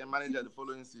about sack their manager the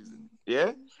following season.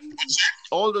 Yeah.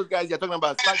 All those guys you're talking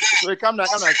about sack. So calm down.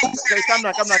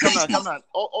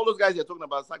 All those guys you're talking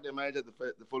about sack their manager the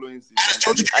following season.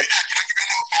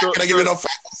 Can I give it up?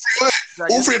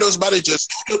 all three of those managers,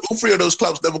 all three of those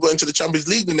clubs never got into the Champions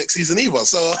League the next season either.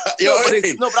 So you know what I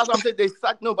mean? No, but that's what I'm saying. They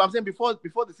sacked. No, but I'm saying before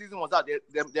the season was out,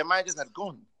 their managers had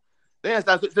gone. Then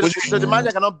so the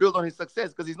manager cannot build on his success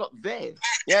because he's not there.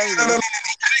 Yeah. No.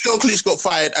 Dalglish got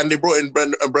fired and they brought in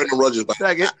Brendan Rodgers back.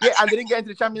 And they didn't get into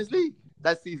the Champions League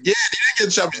that season. Yeah, they didn't get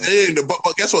the Champions League.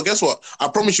 But guess what? I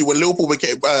promise you, when Liverpool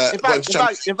became in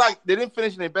fact, they didn't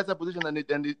finish in a better position than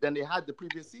they had the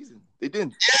previous season. They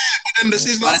didn't. Yeah, but then the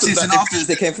season after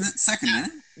they came second,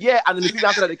 man. Yeah, and then the season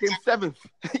after that they came seventh.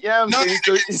 Yeah, I'm saying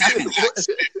so.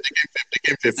 They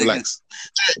came fifth. Relax.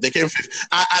 They came fifth.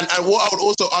 And what I would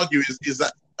also argue is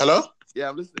that hello. Yeah,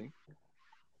 I'm listening.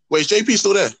 Wait, is JP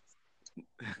still there?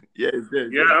 Yeah, it's there.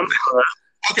 Yeah, I'm there.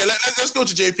 Okay, let's go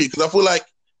to JP because I feel like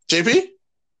JP.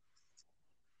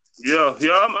 Yeah, I'm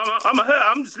here.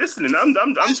 I'm just listening. I'm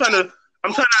trying to.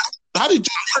 How did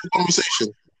you have the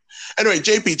conversation? Anyway,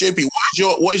 JP,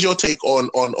 what is your take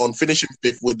on finishing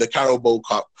fifth with the Carabao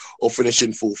Cup or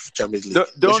finishing fourth Champions League?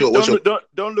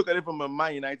 Don't look at it from a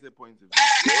Man United point of view.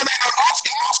 No,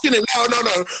 asking him.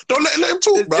 No. Don't let him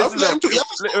talk, bro. Let him talk.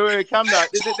 Wait, calm down.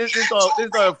 This is not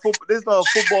a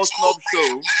football snob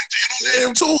show. Let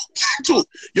him talk.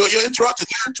 You're interrupted.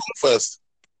 Let him talk first.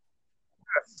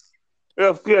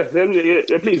 Yeah.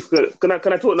 Please, can I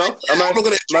talk now? I'm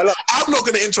not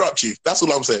gonna interrupt you. That's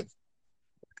all I'm saying.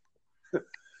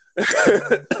 I've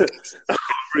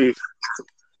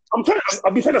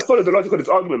been trying to follow the logic of this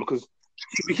argument because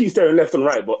we keep staring left and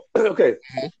right. But okay,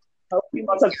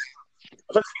 that's my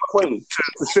point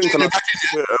to think.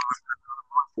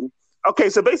 Okay,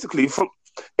 so basically,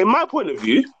 in my point of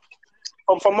view,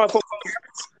 from my perspective,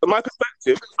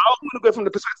 I'm going to go from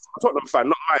the perspective of a Tottenham fan,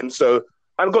 not mine. So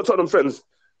I've got Tottenham friends.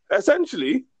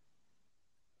 Essentially,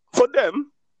 for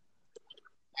them,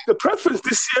 the preference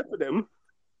this year for them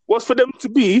was for them to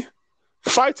be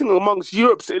fighting amongst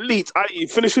Europe's elite, i.e.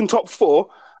 finishing top four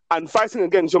and fighting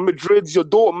against your Madrids, your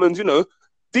Dortmunds, you know.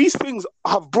 These things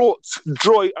have brought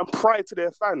joy and pride to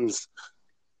their fans.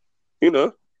 You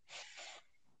know?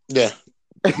 Yeah.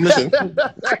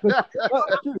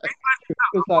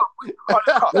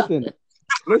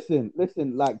 Listen.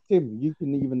 Listen, like, Tim, you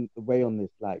can even weigh on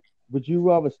this. Like, would you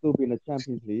rather still be in the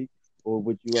Champions League or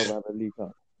would you rather have a League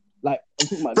Cup? Like, I'm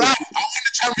talking about this.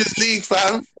 Champions League,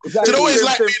 fam. Exactly. You know what it's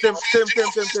like? Tim.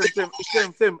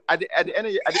 At the end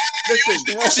of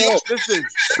listen.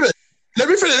 Let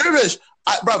me finish.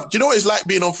 Bruv, do you know what it's like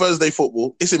being on Thursday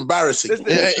football? It's embarrassing.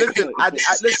 Listen. At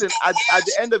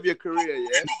the end of your career,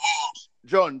 yeah,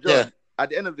 John. Yeah. At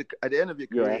the end of your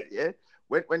career, yeah.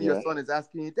 When your son is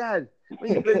asking you, Dad,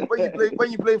 when you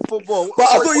play football. But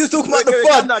I thought you were talking about the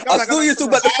fun. I thought you were talking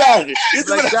about the fan.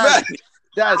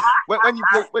 Dad,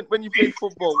 when you play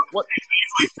football, what?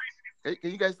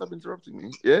 Can you guys stop interrupting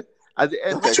me? Yeah. At the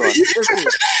end,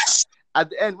 at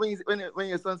the end, when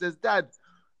your son says, Dad,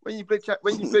 when you play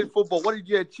football, what did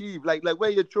you achieve? Like where are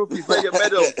your trophies? Where are your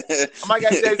medals? My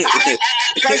guy says,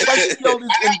 can you see all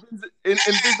these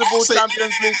invisible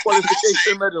Champions League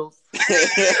qualification medals?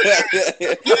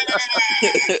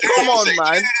 Come on,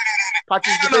 man.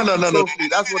 No. Trophy.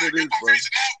 That's what it is, bro.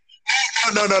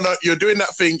 No. You're doing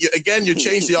that thing. You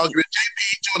changed the argument.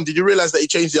 John, did you realize that he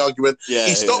changed the argument? Yeah,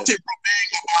 he stopped it from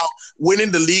being about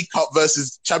winning the League Cup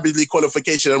versus Champions League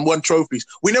qualification and won trophies.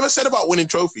 We never said about winning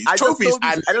trophies. I just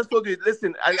told you.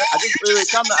 Listen, I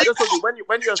just calm down. I just told you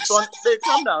when your son.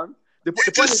 Calm down. The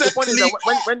point is that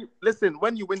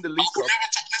when you win the League Cup,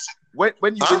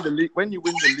 when you win the League Cup,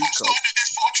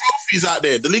 trophies out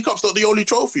there. The League Cup's not the only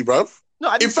trophy, bro. No,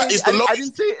 I didn't say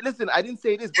it. Listen, I didn't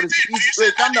say this, but it's easy.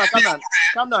 Wait, calm down. Hey,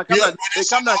 calm down.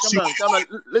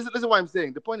 Listen what I'm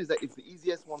saying. The point is that it's the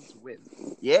easiest one to win.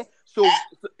 Yeah? So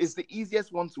it's the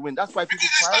easiest one to win. That's why people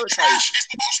prioritize.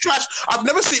 It's trash. I've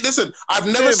never seen a club.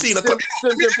 No. I've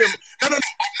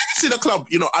seen a club.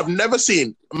 You know, I've never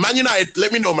seen Man United.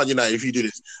 Let me know, Man United, if you do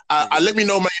this. Let me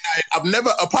know, Man United. I've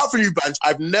never, apart from you, Banch,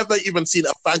 I've never even seen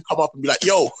a fan come up and be like,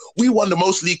 "Yo, we won the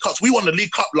most League Cups. We won the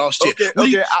League Cup last year."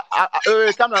 Okay.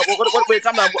 Calm down. Wait,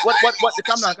 calm down.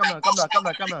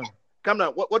 Calm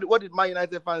down. What did Man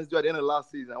United fans do at the end of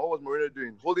last season? What was Mourinho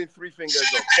doing? Holding three fingers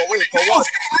up. For what?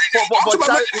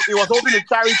 He was holding the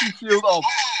charity shield up.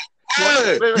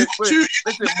 Wait.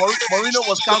 Listen, Mourinho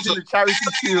was counting the charity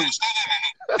shield.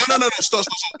 No. Stop.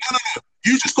 No.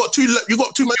 You just got two. You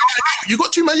got two Man United. You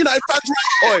got two Man United fans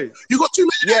right here. You got two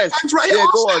Man United fans right here.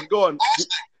 Yeah, go on.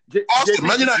 Did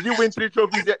you win 3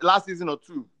 trophies last season or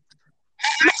 2?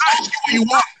 You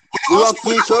won. You won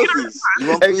 3 trophies.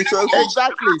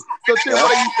 Exactly. So, Tim, what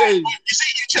are you saying?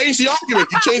 You changed the argument.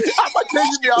 How am I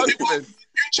changing the argument?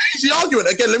 You changed the argument.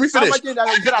 Again, let me finish. You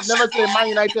said I've never said Man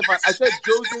United fan. I said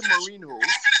Jose Mourinho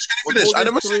finished. I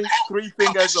holding never three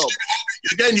fingers up.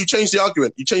 Again, you changed the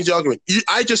argument.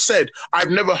 I just said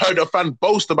I've never heard a fan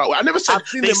boast about it. I never said I've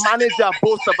seen the manager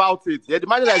boast about it. Yeah, the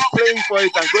manager is playing for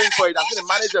it and going for it. I've seen the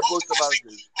manager boast about it.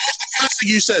 First thing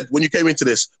you said when you came into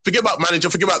this, forget about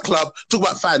manager, forget about club, talk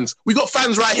about fans. We got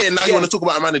fans right here now. You want to talk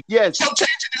about a manager? Yes. Stop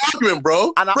changing the argument,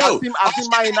 bro. And I've seen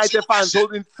Man United fans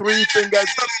holding three fingers.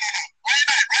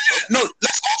 No,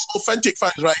 let's ask authentic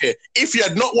fans right here. If you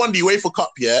had not won the UEFA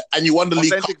Cup, and you won the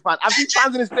League Cup, fan. I've seen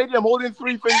fans in the stadium holding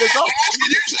three fingers up.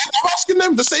 I'm asking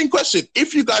them the same question.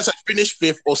 If you guys had finished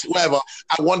fifth or whatever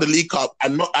and won the League Cup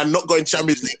and not going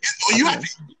Champions League, are you happy?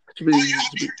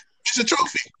 It's a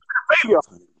trophy. Failure.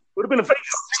 Would have been a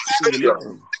failure.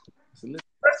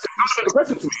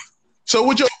 So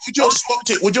would you have swapped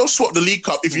the League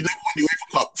Cup if you didn't win the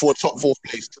UEFA Cup for a top 4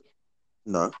 place?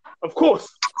 No. Of course.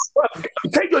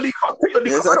 Take your League Cup. Take your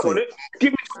League Cup. I don't want it.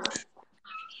 Give me.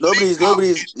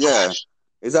 Nobody's. Yeah.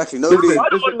 Exactly. Nobody.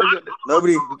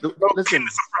 Listen.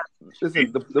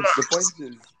 The point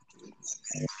is.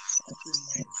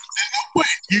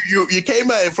 You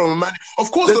came at it from a man.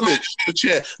 Of course, the manager's the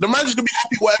chair. The manager's gonna be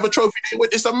happy whatever trophy they win.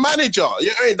 It's a manager. You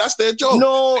know what I mean? That's their job.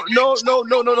 No. Tim.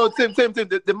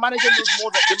 The manager knows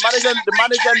more than the manager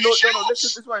knows. No. Listen.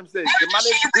 This is what I'm saying. The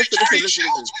manager.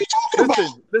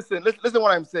 Listen.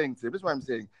 What I'm saying, Tim. This is what I'm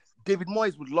saying. David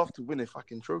Moyes would love to win a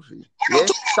fucking trophy. Yeah?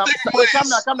 Come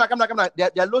down. There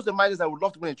are loads of managers that would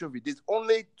love to win a trophy. There's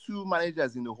only 2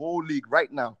 managers in the whole league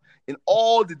right now, in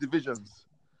all the divisions,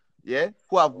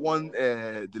 who have won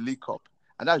the League Cup.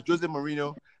 And that's Jose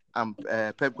Mourinho and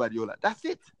Pep Guardiola. That's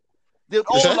it. They'd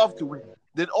all love to win.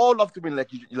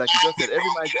 Like you just said.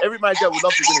 Every manager would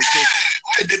love to win a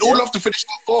trophy. They'd all love to finish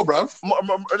top 4, bro. Come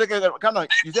on.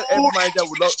 You said every manager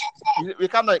would love.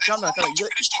 Come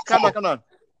on.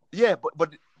 Yeah, but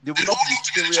they will not be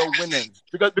serial winners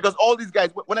because all these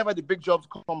guys, whenever the big jobs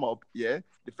come up, the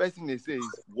first thing they say is,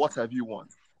 "What have you won?"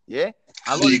 Yeah,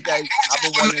 a lot of these guys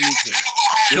haven't won anything.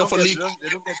 They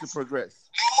don't get to progress.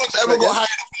 No one's ever got hired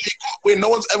off the League Cup. Wait, no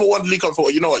one's ever won the League Cup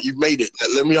for. You know what? You've made it.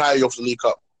 Let me hire you off the League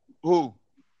Cup. Who?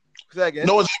 Say again.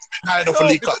 No one's been hired off the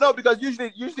League Cup. No, because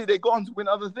usually they go on to win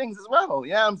other things as well.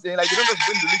 Yeah, I'm saying, like, they don't just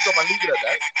win the League Cup and leave it at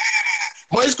that.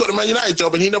 Moyes got the Man United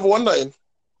job and he never won that.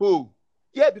 Who?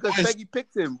 Yeah, because Peggy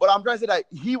picked him. But I'm trying to say that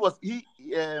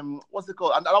what's it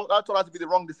called? And that turned out to be the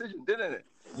wrong decision, didn't it?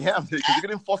 Yeah, I'm saying, because you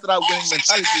couldn't foster that winning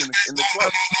mentality in the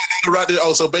club. Right.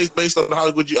 Also, based on how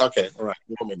good you. Okay, all right.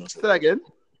 Say that again.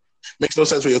 Makes no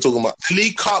sense what you're talking about.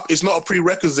 League Cup is not a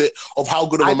prerequisite of how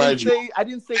good of a manager. I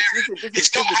didn't say. Listen.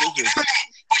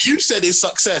 You said it's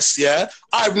success. Yeah,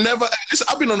 I've been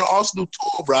on an Arsenal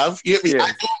tour, bruv. You get me?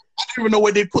 Yeah. I don't even know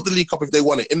where they put the League Cup if they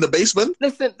won it in the basement.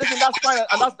 Listen, that's fine,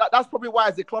 and that's probably why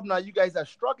as a club now you guys are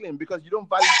struggling because you don't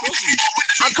value trophies.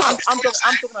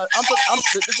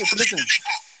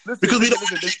 Listen. There's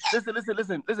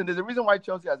a reason why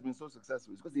Chelsea has been so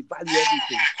successful. It's because they value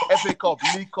everything. FA Cup,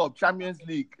 League Cup, Champions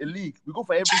League, a league. We go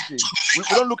for everything. We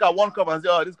don't look at one cup and say,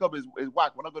 "Oh, this cup is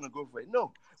whack. We're not going to go for it."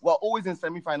 No, we're always in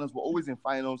semi-finals. We're always in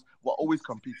finals. We're always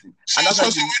competing, and that's how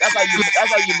you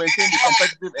maintain the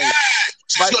competitive edge.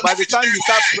 By the time you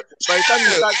start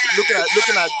looking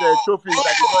at trophies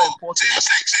that is not important.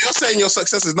 You're saying your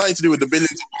success is nothing to do with the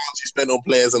billions of pounds you spend on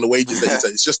players and the wages that you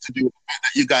said. It's just to do with the fact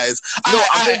that you guys. No,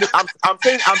 I'm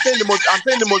saying the most.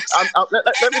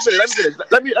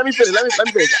 Let me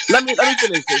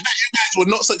finish. We're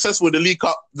not successful with the League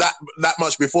Cup that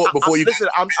much before you. Listen,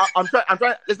 I'm trying.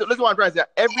 Listen, what I'm trying to say.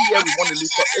 Every year we won the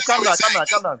League Cup.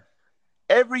 Calm down.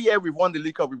 Every year we won the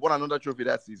League Cup. We won another trophy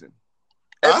that season.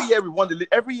 Every year we won the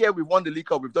League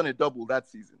Cup. We've done a double that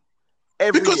season.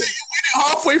 Because year.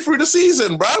 Halfway through the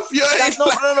season, bruv. No.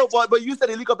 But you said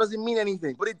the League Cup doesn't mean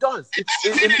anything, but it does.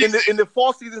 In the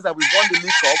 4 seasons that we've won the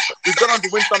League Cup, we've gone on to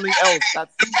win something else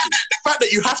that season. The fact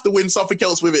that you have to win something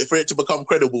else with it for it to become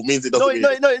credible means it doesn't.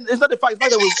 No, it's not the fact.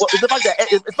 It's the fact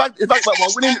that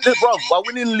we're winning, bro. We're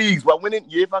winning leagues. We're winning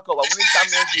UEFA Cup. We're winning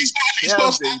Champions League. You know what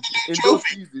I'm saying? In those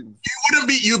seasons,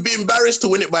 you'd be embarrassed to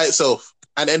win it by itself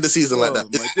and end the season like that.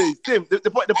 Tim,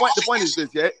 the point is this,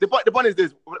 yeah. The point is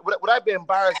this. Would I be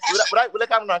embarrassed? Would I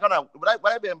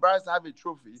be embarrassed to have a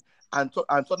trophy and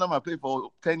Tottenham have played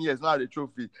for 10 years, not had a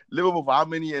trophy? Liverpool for how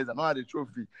many years and not had a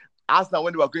trophy? Arsenal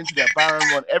when they were going to their Bayern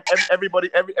run, everybody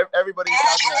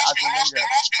shouting at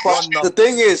Wenger. The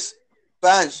thing is,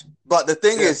 Banj. But the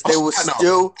thing is, they would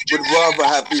still would rather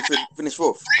have you finish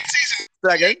fourth.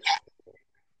 Say again.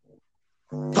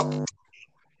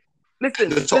 Listen.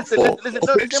 The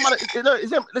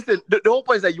whole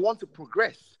point is that you want to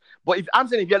progress. But if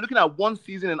you're looking at one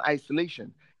season in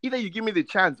isolation, Either you give me the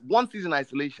chance, one season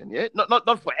isolation, yeah,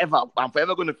 not forever. I'm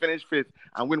forever going to finish fifth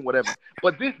and win whatever.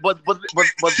 But this.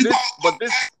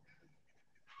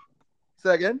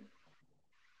 Say again.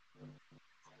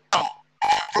 I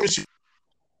promise you,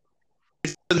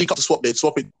 the league up to swap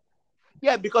it.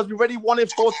 Yeah, because we already won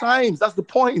it 4 times. That's the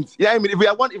point. Yeah, I mean, if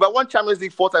I won Champions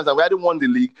League 4 times and we hadn't won the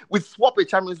league, we'd swap a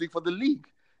Champions League for the league.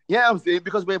 Yeah, I'm saying,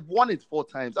 because we've won it 4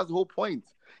 times. That's the whole point.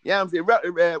 Yeah, I'm saying,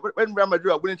 when Real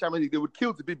Madrid are winning Champions League, they would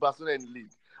kill to beat Barcelona in the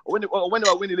league. Or when they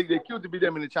were winning the league, they kill to beat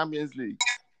them in the Champions League.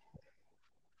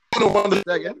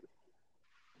 Say again.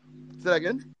 Say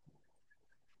again.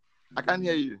 I can't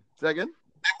hear you. Say again.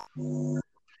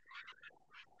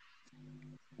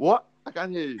 What? I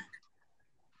can't hear you.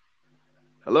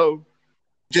 Hello?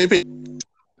 JP.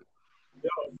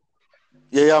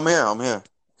 Yeah, I'm here.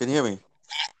 Can you hear me?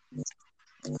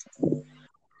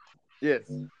 Yes.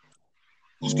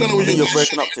 What's going on with you? You're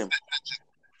breaking up, Tim.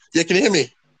 Yeah, can you hear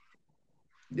me?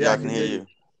 Yeah, I can hear you.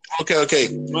 Okay.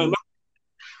 My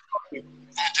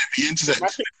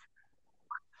Internet.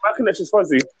 my connection's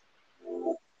fuzzy.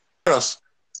 Us.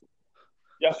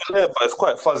 Yeah, I can hear, but it's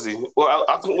quite fuzzy. Well,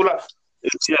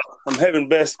 I'm having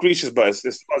bare screeches, but it's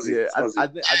fuzzy. Yeah, It's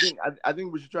fuzzy. I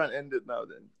think we should try and end it now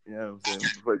then. You know what I'm saying?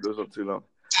 Before it goes on too long.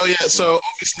 So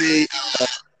obviously,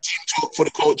 team talk for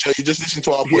the culture. You just listen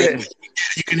to our voice. Yeah.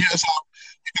 You can hear us out.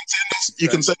 You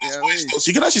can send us voice notes.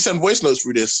 You can actually send voice notes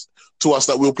through this to us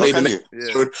that we'll play the next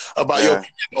episode about your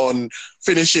opinion on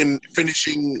finishing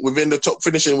within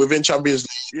Champions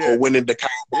League or winning the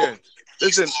Carabao. Yeah.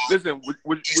 Listen.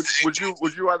 Would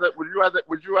you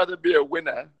rather be a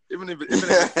winner, even if it's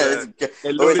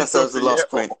a Wait, that's the last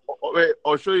point.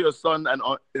 or show your son an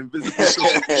invisible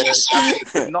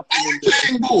trophy? Nothing in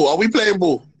there. Are we playing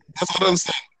ball? That's what I'm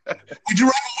saying.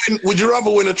 Would you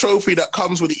rather win a trophy that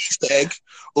comes with the Easter egg,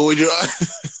 or would you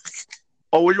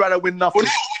rather win nothing?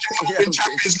 Win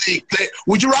Champions League?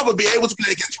 Would you rather be able to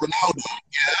play against Ronaldo?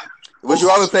 Yeah. Would you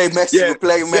rather play Messi,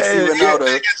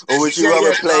 Ronaldo, or would you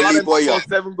rather play Lee Boyer?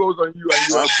 7 goals on you and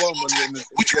you're a bomb. There's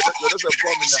a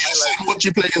bomb in the highlight. Would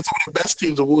you play against one of the best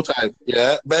teams of all time?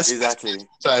 Yeah, best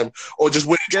time, or just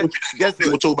win a trophy?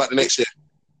 We'll talk about the next year.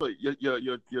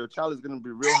 Your child is going to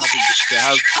be real happy to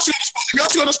have. You're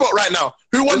actually on the spot right now.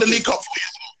 Who won the League Cup for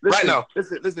you right now?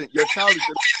 Listen. Your child is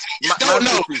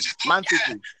Man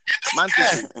City.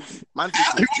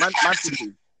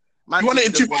 You won it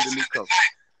in 2009.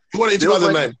 You won it in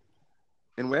 2009.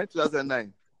 In where?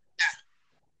 2009.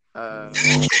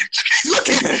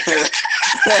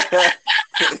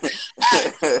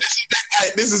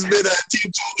 This has been a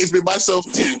team talk. It's been myself,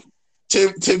 Tim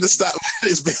the stat.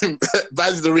 It's been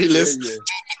Vaz the realist.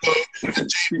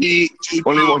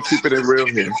 Only one keeping it real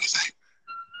here.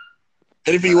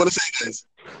 Anything you want to say, guys?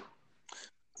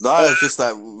 No, it's just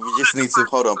that we just need to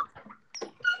hold on.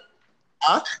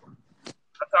 Huh?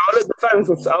 I'll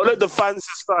let the fans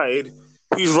decide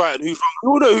who's right and who's wrong.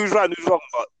 We'll know who's right and who's wrong,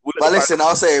 but listen,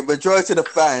 I'll say majority of the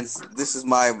fans. This is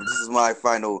my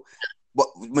final. But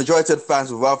majority of the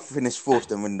fans would rather finish 4th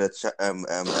than win the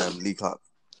League Cup.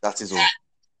 That is all.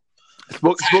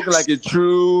 Spoken like a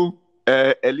true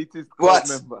elitist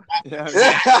member.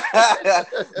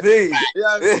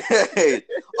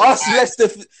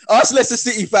 Us Leicester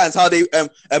City fans, how they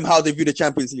view the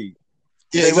Champions League.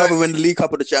 Yeah, they rather win the League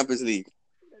Cup or the Champions League.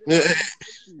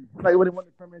 Like when they won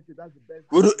the Premiership, that's the best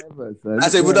ever. So I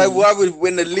said, would I rather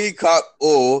win the League Cup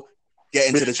or get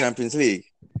into the Champions League?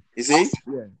 You see?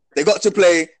 Yeah. They got to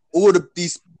play all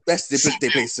these best. They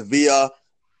played Sevilla.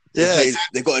 They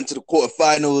got into the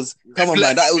quarterfinals. Come on,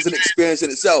 man, that was an experience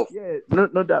in itself. Yeah,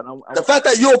 no doubt. The fact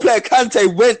that your player Kante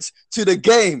went to the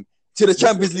game, to the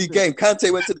Champions League game.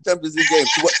 Kante went to the Champions League game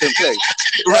to watch them play.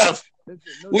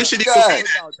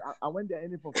 I went there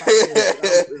only for 5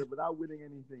 years without winning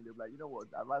anything. They're like, you know what?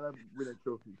 I'd rather win a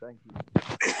trophy. Thank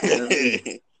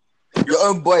you. Your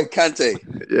own boy Kante.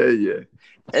 Yeah.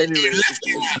 Anyway, it's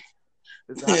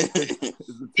a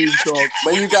team talk.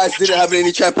 But you guys didn't have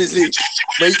any Champions League.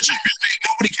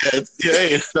 Nobody cares.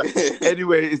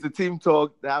 Anyway, it's the team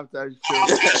talk. The halftime show.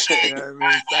 You know what I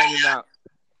mean? Signing out.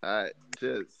 All right.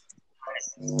 Cheers.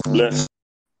 Bless.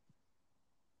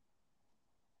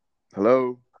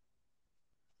 Hello.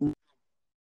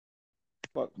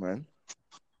 Fuck, man.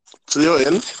 So you're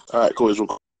in? All right, cool.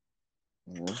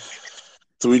 Mm-hmm.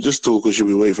 So we just talk, or should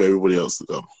we wait for everybody else to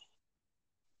go?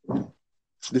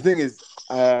 The thing is,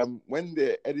 when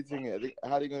they're editing it,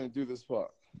 how are they going to do this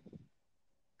part?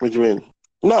 What do you mean?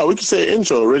 No, we can say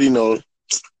intro. Already know.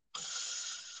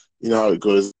 You know how it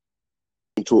goes.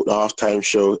 We talk the halftime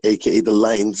show, aka the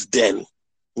Lions Den.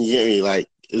 You get me? Like,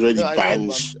 is already No, I know, but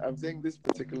banned. I'm saying this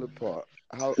particular part.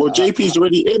 How? Well, JP's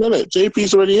already in, isn't it?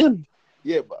 JP's already in.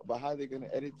 Yeah, but how are they gonna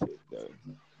edit it though?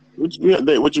 What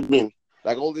do you mean?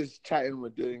 Like all this chatting we're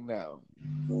doing now.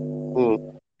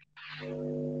 Hmm.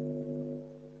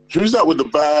 Who's that with the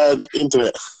bad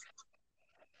internet?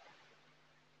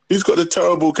 Who's got the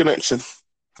terrible connection?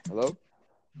 Hello?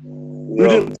 Who Yo,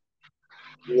 didn't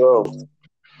yo,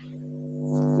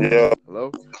 yo.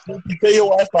 Hello? pay your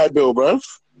Wi-Fi bill, bro?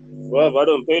 Well, I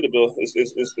don't pay the bill. It's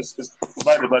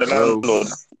provided by the Hello? landlord.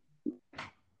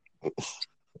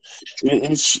 You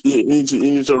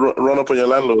need to run up on your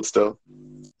landlord still.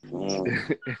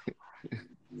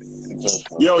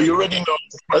 Yo, you already know.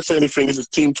 If I say anything, this is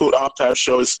Team Talk, the halftime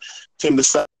show. It's Tim the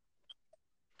Sat.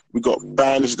 We got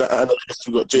Banj, the analyst.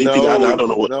 We got JP, the analyst. I don't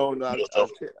know what.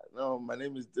 No, my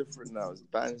name is different now. It's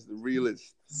Banj the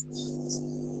realist.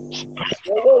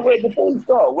 Wait, before we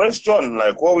start, where's John?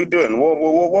 Like, what are we doing?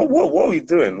 What are we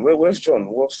doing? Where's John?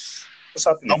 What's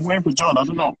happening? I'm waiting for John. I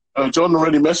don't know. John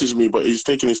already messaged me, but he's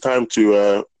taking his time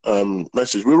to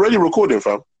message. We're already recording,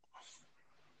 fam.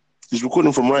 He's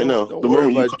recording from right now. Don't The worry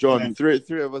moment you about John.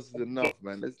 Three of us is enough,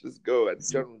 man. Let's go. And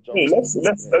John will jump Hey, in. let's do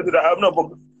that. No,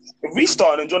 but if we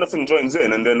start and Jonathan joins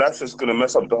in, and then that's just gonna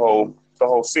mess up the whole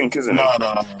sync, isn't it?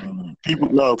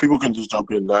 No. People can just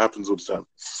jump in. That happens all the time.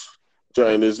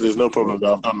 Jane, there's no problem.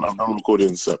 I've done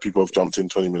recordings that people have jumped in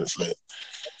 20 minutes late.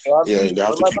 Yeah, they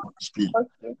have to keep up to speed.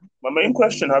 My main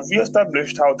question: have you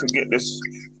established how to get this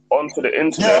onto the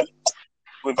internet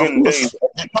within Of course. days?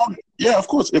 Yeah, of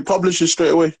course. It publishes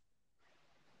straight away.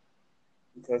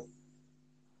 Okay.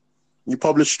 You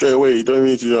publish straight away. You don't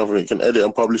need to do nothing. You can edit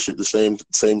and publish it the same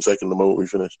second the moment we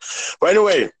finish. But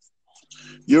anyway,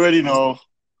 you already know.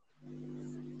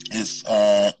 It's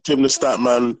Tim the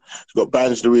Statman. We've got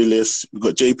Banj the realist. We've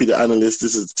got JP the analyst.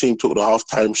 This is the Team Talk, the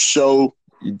halftime show.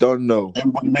 You don't know.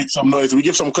 Everybody make some noise. We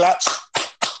give some claps.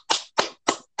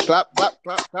 Clap. Bunch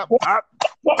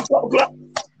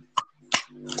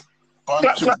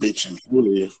of bitches. All of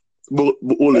you.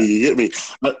 All of you. Get me?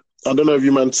 I don't know if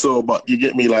you man saw, but you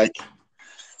get me, like,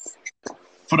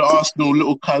 for the Arsenal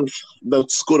little cuz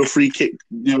that scored a free kick,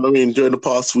 you know what I mean, during the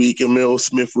past week, Emil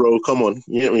Smith Rowe. Come on,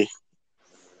 you get me?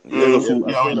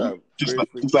 Just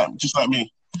like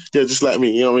me. Yeah, just like me,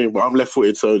 you know what I mean? But I'm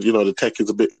left-footed, so, you know, the tech is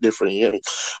a bit different, you get me?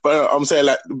 But I'm saying,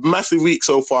 like, massive week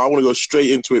so far. I want to go straight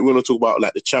into it. We're going to talk about,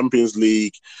 like, the Champions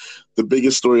League, the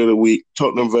biggest story of the week,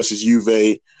 Tottenham versus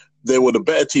Juve. They were the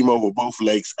better team over both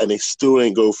legs, and they still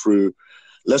ain't go through.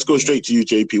 Let's go straight to you,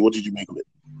 JP. What did you make of it?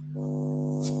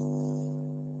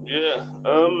 Yeah.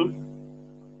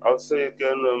 I would say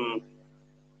again,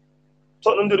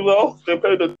 Tottenham did well. They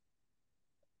played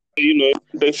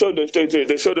they showed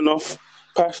enough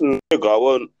passion. I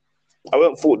won't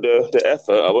fault the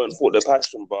effort. I won't fault the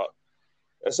passion, but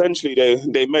essentially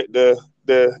they met their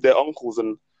uncles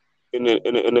in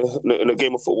a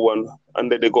game of football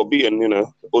and they got beaten. You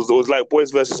know, it was like boys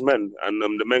versus men, and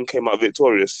the men came out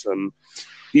victorious.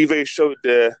 Juve showed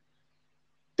their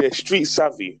street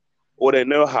savvy or their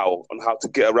know-how on how to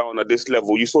get around at this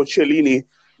level. You saw Chiellini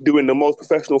doing the most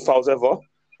professional fouls ever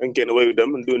and getting away with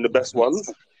them and doing the best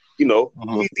ones. You know,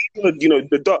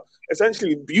 the dark.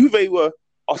 Essentially, Juve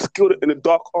are skilled in the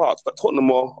dark arts, but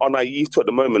Tottenham are naive to at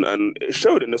the moment, and it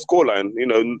showed in the scoreline. You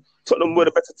know, Tottenham were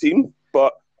the better team,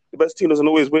 but the best team doesn't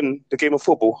always win the game of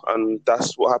football, and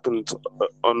that's what happened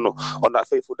on that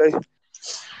fateful day.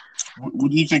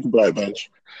 What do you think about it, Benj?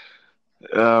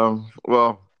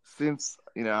 Well, since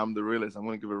I'm the realist, I'm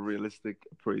going to give a realistic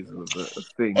appraisal of the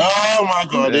thing. Oh my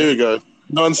God, there we go.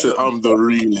 Nonsense. I'm the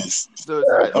realist.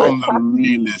 I'm the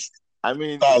realist. I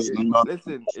mean,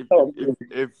 listen.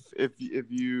 If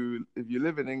you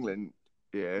live in England,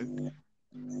 and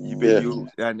you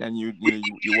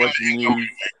watch the news.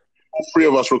 All three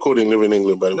of us recording live in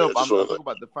England, by the way. No, but I'm talking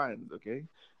about the fans, okay?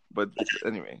 But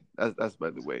anyway, that's by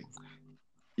the way.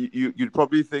 You'd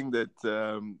probably think that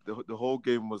the whole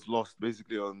game was lost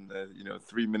basically on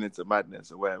 3 minutes of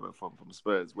madness or whatever from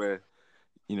Spurs, where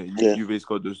Juve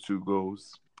scored those 2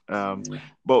 goals.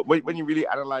 But when you really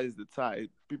analyze the tie,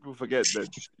 people forget that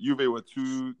Juve were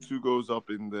two goals up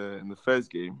in the first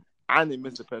game, and they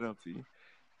missed a penalty,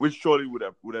 which surely would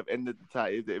have ended the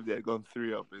tie if they had gone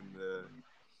 3 up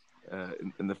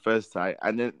in the first tie.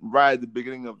 And then right at the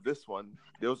beginning of this one,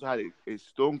 they also had a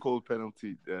stone cold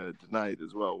penalty denied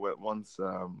as well, where once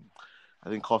I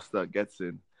think Costa gets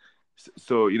in.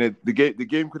 So the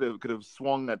game could have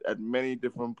swung at many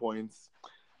different points.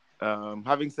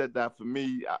 Having said that, for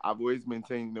me, I've always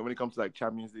maintained when it comes to like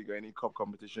Champions League or any cup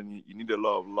competition, you need a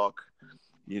lot of luck.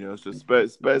 So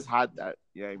Spurs had that.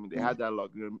 Yeah, I mean they had that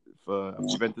luck for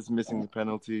Juventus missing the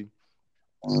penalty.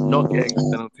 not getting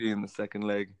a penalty in the second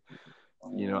leg.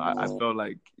 I felt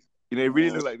like, it really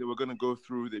looked like they were going to go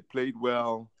through. They played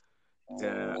well.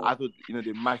 I thought,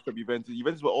 they matched up Juventus.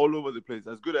 Juventus were all over the place.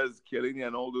 As good as Chiellini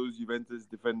and all those Juventus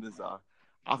defenders are,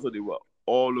 I thought they were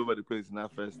all over the place in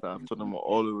that first half. Tottenham were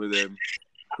all over them,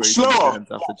 creating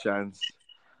chance after chance.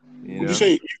 Would you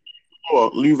say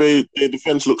Juve, their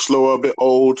defense looks slower, a bit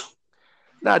old?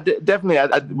 Nah, definitely.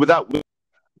 Without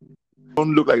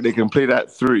don't look like they can play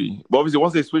that 3. But obviously,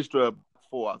 once they switched to a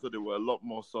 4, I thought they were a lot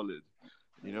more solid.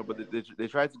 But they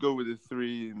tried to go with a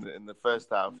 3 in the first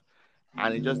half,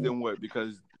 and it just didn't work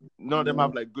because none of them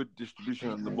have like good distribution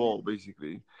on the ball,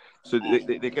 basically. So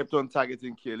they kept on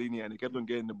targeting Chiellini, and they kept on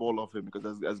getting the ball off him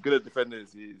because as good a defender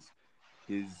as he is,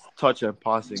 his touch and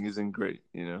passing isn't great.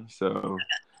 So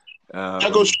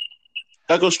that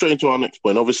goes straight into our next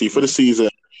point. Obviously, for the season,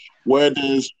 where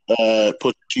does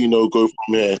Pochettino go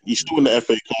from here? He's still in the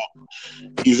FA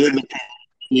Cup. He's in the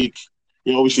Premier League.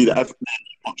 Obviously, the FA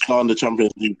Cup, the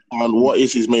Champions League. And what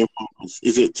is his main focus?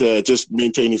 Is it to just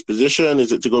maintain his position?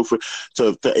 Is it to go to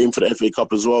aim for the FA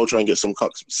Cup as well, try and get some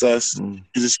cup success?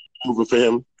 Is this over for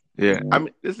him? Yeah, I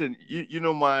mean, listen, you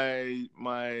know my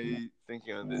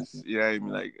thinking on this. Yeah, I mean,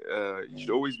 like, you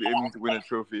should always be aiming to win a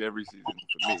trophy every season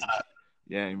for me.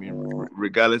 Yeah, I mean,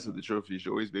 regardless of the trophy, you should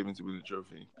always be aiming to win the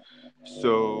trophy.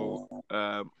 So,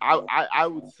 I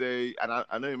would say, and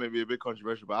I know it may be a bit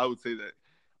controversial, but I would say that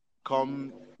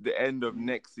come the end of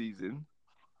next season,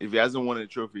 if he hasn't won a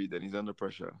trophy, then he's under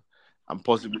pressure and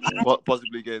possibly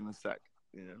getting the sack.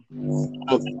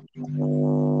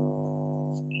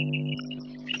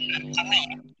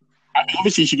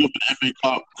 Obviously, he should go for the FA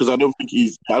Cup because I don't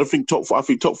think top 4. I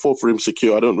think top 4 for him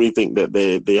secure. I don't really think that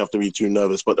they have to be too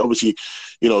nervous. But obviously,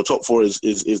 top 4 is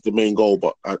the main goal.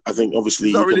 But I think obviously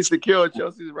it's not really secure.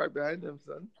 Chelsea's right behind him,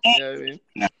 son. You know what I mean?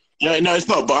 Yeah, no, it's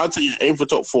not. But I'd say aim for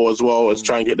top 4 as well as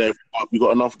try and get there. You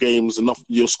got enough games,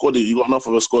 your squad. You got enough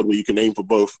of a squad where you can aim for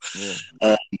both.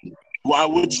 Yeah. What I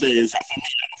would say is, for me,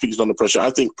 I don't think he's under pressure.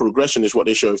 I think progression is what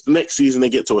they show. If the next season they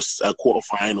get to a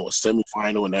quarter-final or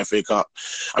semi-final in the FA Cup,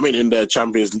 in the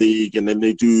Champions League, and then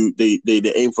they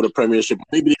aim for the Premiership.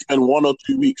 Maybe they spend 1 or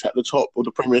 2 weeks at the top of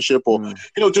the Premiership, or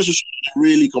just to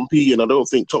really compete. And I don't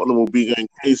think Tottenham will be going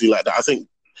crazy like that. I think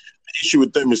the issue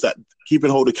with them is that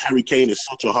keeping hold of Harry Kane is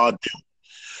such a hard deal.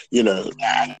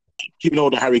 Keeping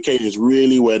hold of Harry Kane is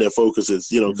really where their focus is.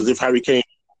 Because if Harry Kane.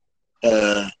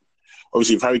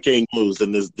 Obviously, if Harry Kane goes,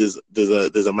 then there's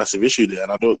a massive issue there,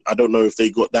 and I don't know if they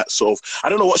got that sort of. I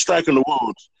don't know what striker in the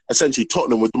world, essentially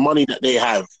Tottenham, with the money that they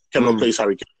have, can replace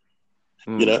Harry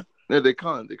Kane. No, they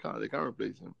can't. They can't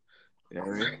replace him. You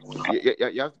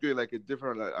have to go like a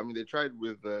different. They tried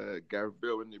with Gareth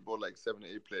Bale when they bought like 7 or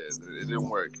 8 players, and it didn't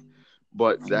work.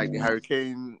 But like the Harry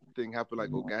Kane thing happened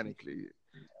like organically,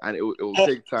 and it will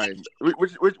take time.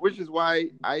 Which is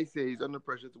why I say he's under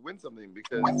pressure to win something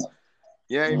because.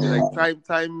 Yeah, like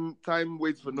time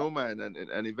waits for no man,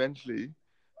 and eventually,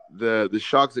 the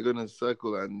Sharks are gonna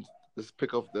circle and just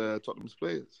pick off the Tottenham's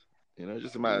players.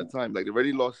 Just a matter of time. Like they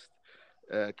already lost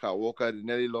Kyle Walker, they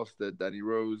nearly lost Danny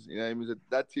Rose.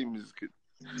 That team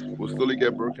will slowly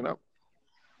get broken up.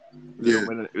 They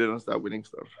don't start winning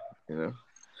stuff.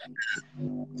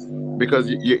 Because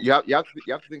you have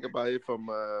to think about it from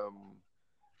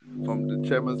the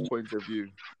chairman's point of view.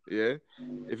 Yeah,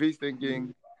 if he's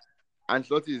thinking.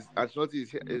 Ancelotti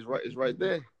is right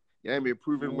there. Yeah, a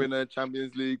proven winner,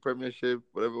 Champions League, Premiership,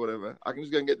 whatever. I can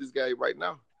just go and get this guy right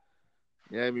now.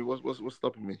 Yeah, what's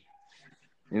stopping me?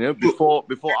 Before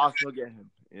Arsenal get him.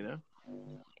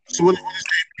 So what do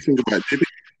you think about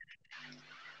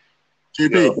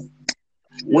JP?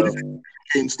 What do you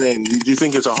think staying? Do you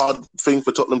think it's a hard thing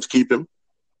for Tottenham to keep him?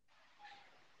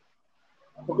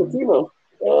 Pochettino.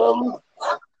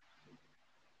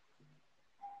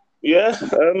 Yeah,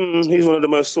 he's one of the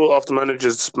most sought after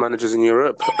managers in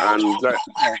Europe, and like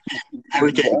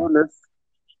Harry Kane.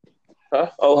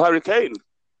 Harry Kane.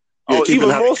 Even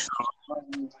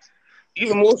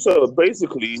more so.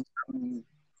 Basically,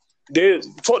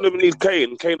 Tottenham need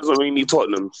Kane. Kane doesn't really need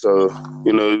Tottenham, so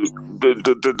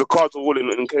the cards are all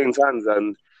in Kane's hands,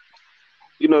 and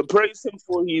praise him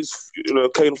for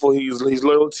Kane for his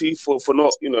loyalty for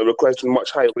not requesting much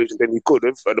higher wage than he could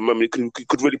have at the moment. He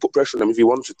could really put pressure on him if he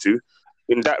wanted to,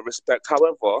 in that respect.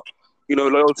 However,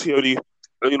 loyalty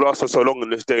only lasts for so long in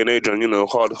this day and age, and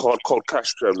hard cold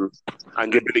cash and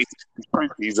the ability to do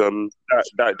trophies.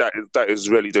 That is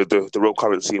really the real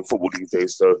currency in football these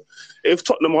days. So, if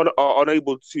Tottenham are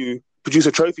unable to produce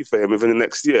a trophy for him within the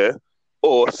next year,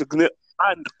 or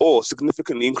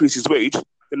significantly increase his wage,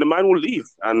 then the man will leave,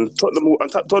 and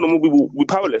Tottenham will be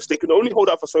powerless. They can only hold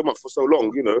out for so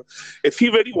long. If he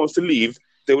really wants to leave,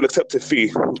 they will accept a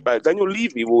fee. Like Daniel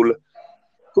Levy will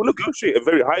negotiate a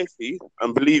very high fee,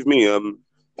 and believe me,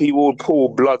 he will pull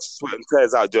blood, sweat, and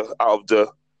tears out of the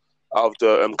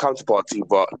counterparty.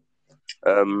 But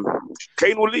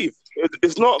Kane will leave.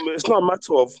 It's not a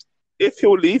matter of if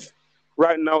he'll leave.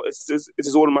 Right now, it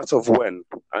is all a matter of when.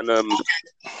 And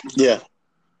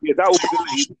Yeah, that will be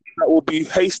delayed. That will be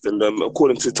hastened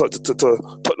according to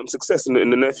Tottenham's success in the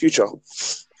near future.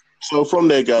 so from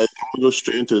there, guys, we'll go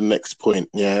straight into the next point.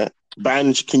 Yeah,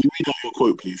 Banj, can you read out your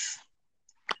quote, please?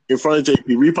 In front of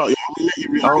JP, read out your.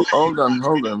 Hold on.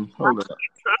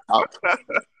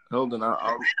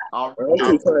 I'll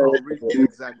read the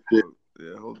exact quote.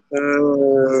 Yeah, hold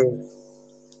on.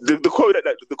 The quote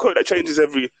that changes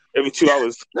every 2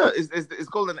 hours. No, it's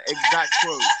called an exact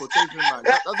quote. Quotation mark.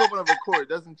 That's the point of a quote. It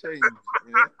doesn't change.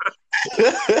 Yeah?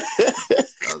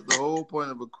 That's the whole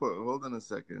point of a quote. Hold on a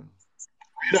second.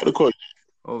 Not the quote.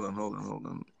 Hold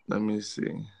on. Let me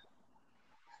see.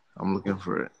 I'm looking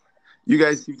for it. You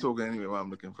guys keep talking anyway while I'm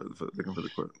looking for the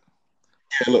quote.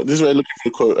 Look, this is where I'm looking for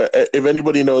the quote. If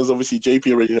anybody knows, obviously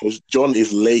JP already knows. John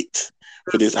is late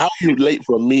for this. How are you late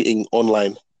for a meeting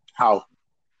online? How?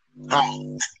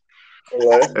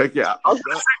 Okay, I've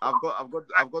got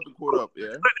the quote up.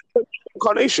 Yeah.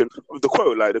 Incarnation of the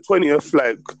quote, like the 20th,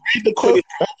 like Read the quote.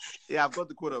 Yeah, I've got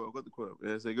the quote up.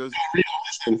 Yeah, so it goes.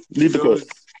 Leave the quote.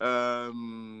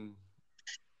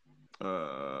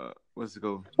 What's it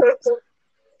called?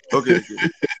 Okay.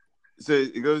 So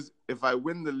it goes, if I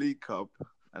win the League Cup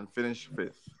and finish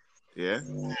 5th, yeah,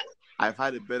 I've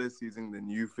had a better season than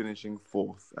you finishing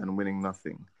 4th and winning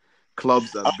nothing.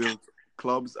 Clubs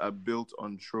are built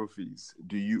on trophies.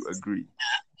 Do you agree?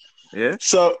 Yeah.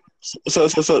 So what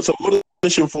does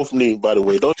finishing 4th mean? By the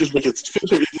way, don't just make it.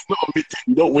 It's not a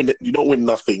mid-team. You don't win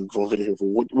nothing from finishing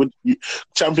 4th. What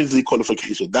Champions League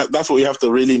qualification? That's what we have to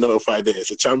really notify there.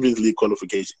 It's a Champions League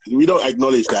qualification. We don't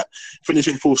acknowledge that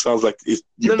finishing 4th sounds like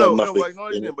you've done nothing. No, we're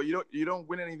acknowledging it, but you don't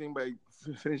win anything by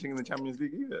finishing in the Champions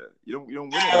League either. You don't win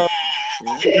it.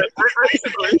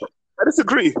 I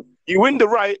disagree. You win the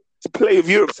right to play with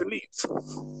Europe's elite.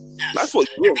 That's what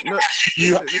you win. No,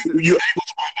 You able to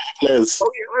players.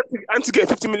 Oh, yeah, and to get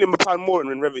 £50 million more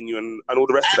in revenue and all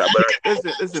the rest of that. But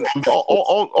Listen.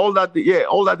 All that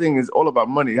thing is all about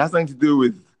money. It has nothing to do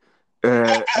with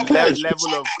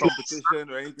level of competition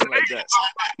or anything like that.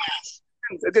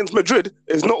 Against Madrid,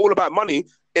 it's not all about money.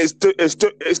 It's the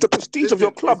prestige of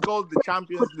your club. It's called the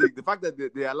Champions League. The fact that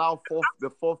they allow the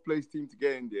fourth place team to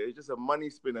get in there is just a money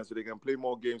spinner, so they can play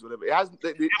more games, whatever. It has the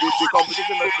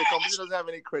competition. The competition doesn't have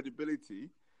any credibility.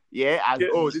 Yeah,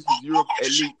 this is Europe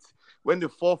elite. When the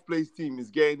 4th place team is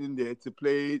getting in there to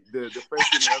play the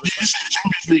first team in other countries.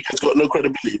 Champions League has got no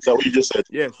credibility. Is that what you just said?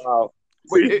 Yes. Wow.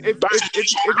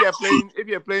 If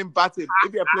you're playing Bate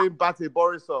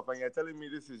Borisov and you're telling me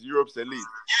this is Europe's elite,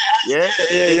 then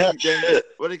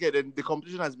the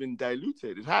competition has been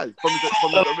diluted. It has from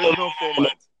the original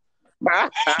format.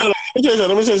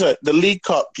 Let me say something. The League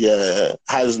Cup,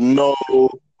 has no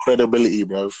credibility,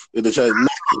 bro.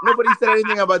 Nobody said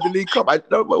anything about the League Cup. We're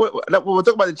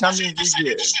talking about the Champions League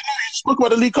here. Spoke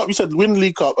about the League Cup. You said win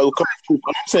League Cup. I'm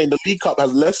saying the League Cup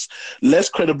has less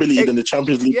credibility than the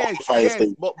Champions League qualifiers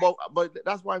thing. But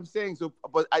that's what I'm saying. So,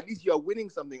 but at least you are winning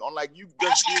something, unlike you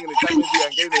just being in the Champions League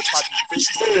and getting a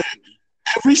participation.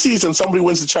 Every season, somebody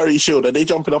wins the Charity Shield, and they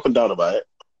jumping up and down about it.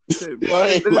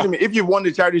 If you won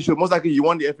the Charity Shield, most likely you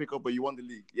won the FA Cup, but you won the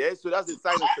league. Yeah, so that's a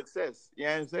sign of success. You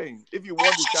know what I'm saying? If you won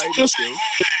the Charity Shield,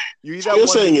 you either won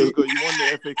the league or you won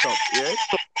the FA Cup. Yeah.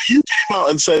 You came out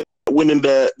and said winning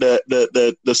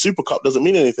the Super Cup doesn't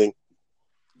mean anything.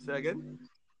 Say again.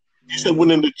 You said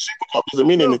winning the Super Cup doesn't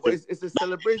mean anything. It's a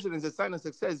celebration. It's a sign of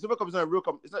success. Super Cup is not a real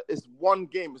it's one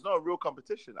game. It's not a real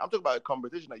competition. I'm talking about a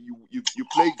competition that you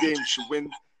play games to win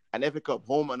an FA Cup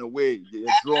home and away. You're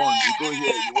drawn. You go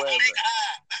here. You wherever.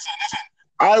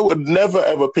 I would never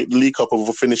ever pick the League Cup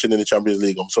over finishing in the Champions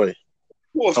League. I'm sorry.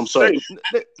 I'm sorry.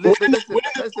 Listen.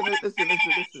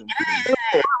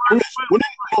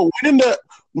 Winning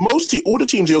all the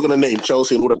teams you're gonna name,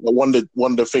 Chelsea and all that won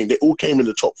the thing. They all came in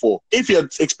the top 4. If you had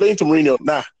explained to Mourinho,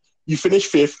 you finish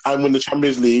 5th and win the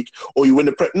Champions League, or you win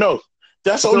the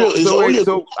that's all. I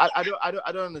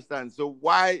don't understand. So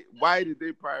why did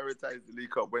they prioritize the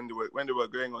League Cup when they were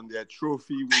going on their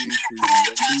trophy winning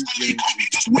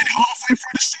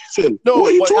season? No,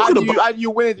 how do you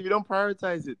win it if you don't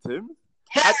prioritize it, Tim?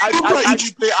 How do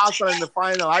you play Arsenal in the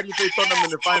final? How do you play Tottenham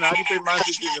in the final? How do you play Man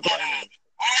City in the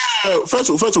final? First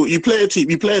of all, you play a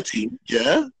team,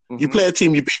 yeah? Mm-hmm. You play a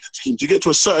team, you beat the teams. You get to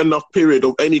a certain enough period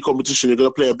of any competition, you're going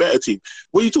to play a better team.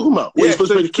 What are you talking about? You're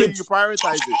supposed to play the kids? You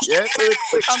prioritize it, yeah?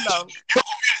 So calm down.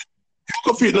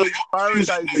 confused. No,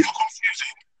 Prioritizing.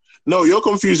 No, you're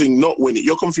confusing not winning.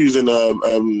 You're confusing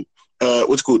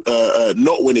what's it called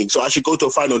not winning. So I should go to a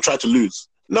final and try to lose.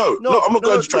 No, I'm not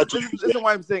going to try to lose. This is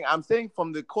what I'm saying. I'm saying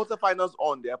from the quarterfinals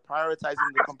on, they are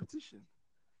prioritizing the competition.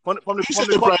 From the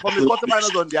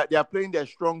quarterfinals on, they are playing their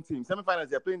strong team. Semifinals,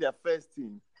 they are playing their first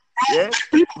team. Yeah,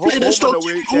 home away,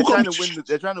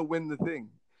 they're trying to win the thing.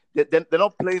 They're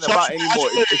not playing about anymore.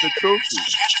 It's a trophy.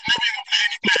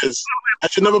 I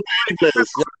should never play players.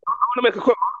 I want to make a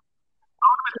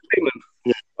statement. I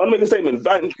want to make a statement.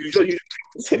 Van, you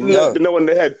hit the nail on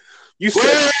the head. You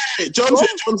said, wait, John's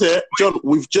here. John,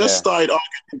 we've just started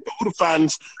arguing. All the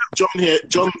fans, John here,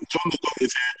 John the God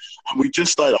is here, and we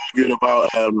just started arguing about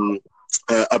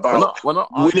we're not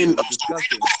winning.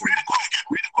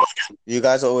 You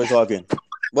guys are always arguing.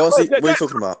 What are you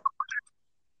talking about?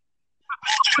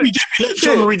 Let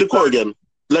John read the quote again.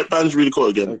 Let fans read the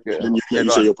quote again. Okay. Then you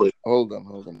say your point. Hold on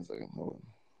a second. Hold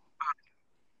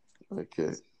on.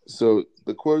 Okay. So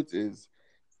the quote is,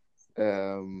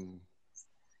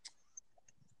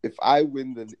 if I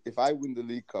win the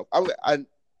League Cup,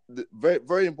 very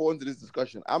very important to this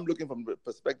discussion. I'm looking from the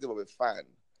perspective of a fan.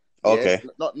 Okay.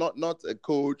 Yeah? Not a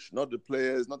coach, not the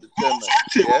players, not the chairman.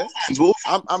 Yeah.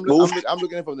 I'm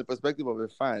looking from the perspective of a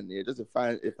fan. Yeah, just a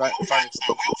fan. Read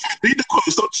the quote.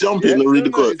 Stop jumping and read the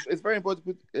quote. It's very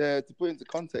important to put into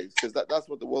context because that's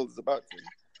what the world is about.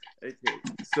 Okay.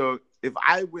 So if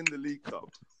I win the League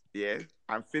Cup, yeah,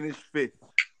 and finish 5th,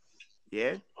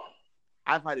 yeah,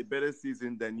 I've had a better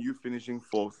season than you finishing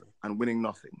 4th and winning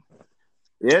nothing.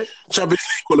 Yeah, Champions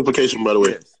League qualification, by the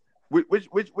way. Yes.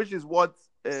 Which is what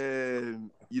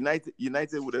United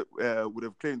would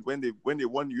have claimed when they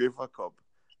won UEFA Cup.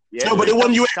 Yeah, no, but they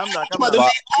won UEFA. Calm down.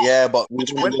 But when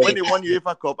they won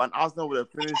UEFA Cup and Arsenal would have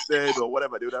finished 3rd or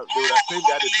whatever, they would have claimed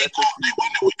they had a better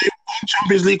season.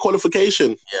 Champions League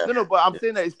qualification. Yeah. No, but I'm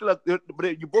saying that it's still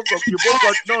but you both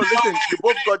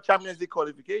got Champions League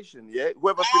qualification. Yeah,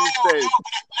 whoever finished 3rd.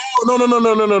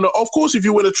 No. Of course, if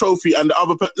you win a trophy and the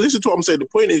other listen to what I'm saying. The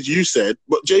point is, you said,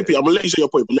 but JP, I'm gonna let you say your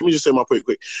point, but let me just say my point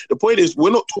quick. The point is,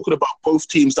 we're not talking about both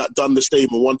teams that done the same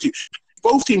and one team.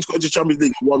 Both teams got into Champions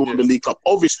League, one won the League Cup.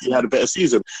 Obviously, had a better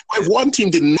season. But if one team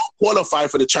did not qualify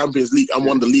for the Champions League and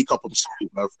won the League Cup, I'm sorry,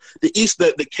 bruv.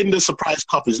 The Kinder Surprise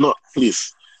Cup is not.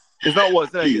 Please, it's not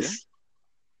what. Please.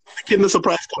 The Kinder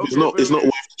Surprise Cup is not. It's not.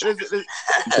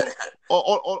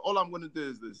 All I'm going to do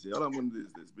is this. Yeah? All I'm going to do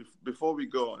is this. Before we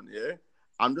go on, yeah,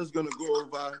 I'm just going to go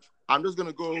over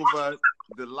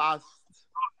the last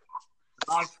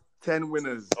 10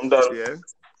 winners. I'm done. Yeah,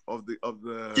 of the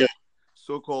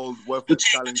so-called World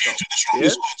Talent Cup. Yeah?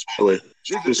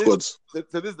 Squads. So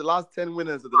this is the last 10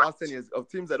 winners of the last 10 years of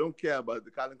teams that don't care about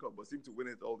the Talent Cup but seem to win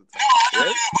it all the time.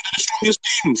 Yeah?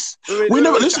 Teams. We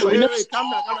never calm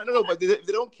down. No, but they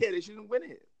don't care. They shouldn't win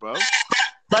it, bro.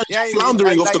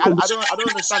 Floundering off the competition. I don't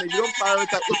understand. If you don't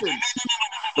prioritize, listen.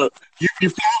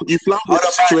 You flounder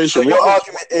the situation. Your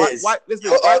argument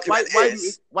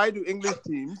is why do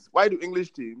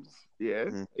English teams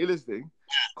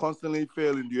constantly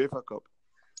fail in the UEFA Cup?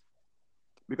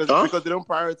 Because they don't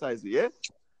prioritize it, yeah?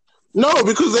 No,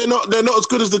 because they're not as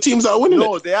good as the teams that are winning.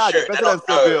 No, they are. They're better than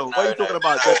Seville. What are you talking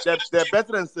about? They're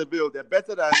better than Seville. They're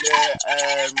better than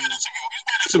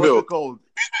Seville. What's it called?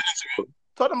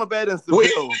 Tottenham are better than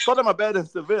Seville. Tottenham are better than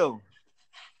Seville.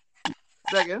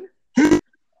 Second.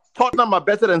 Tottenham are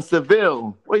better than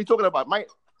Seville. What are you talking about, Mike?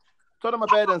 Tottenham are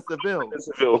better than Seville.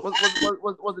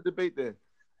 What's the debate there?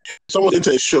 Someone's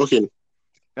internet is shocking.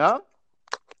 Huh?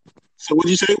 So what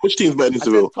do you say? Which team's better than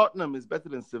Seville? Tottenham is better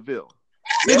than Seville.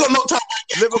 They got knocked out.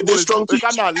 Liverpool is strong.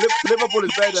 Liverpool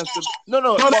is better than Seville.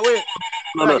 No. Wait.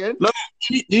 No.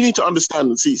 You need to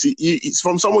understand. See, it's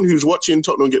from someone who's watching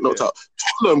Tottenham get knocked out.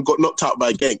 Tottenham got knocked out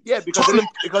by Genk. Yeah, because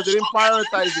they didn't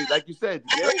prioritize it, like you said.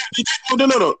 Yeah?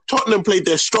 No. Tottenham played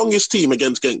their strongest team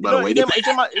against Genk. By the way,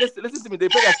 listen to me. They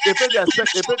played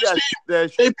their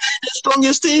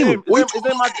strongest team.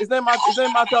 Is there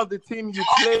matter of the team you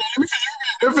play?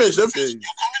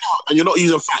 And you're not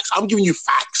using facts. I'm giving you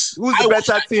facts. Who's the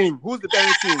better team? Who's the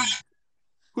better team?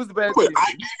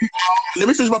 Let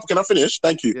me finish my. Can I finish?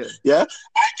 Thank you. Yeah.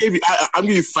 I'm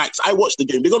giving you facts. I watched the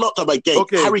game. They got knocked out by Genk.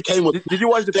 Okay. Harry Kane was. Did you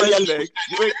watch the first leg?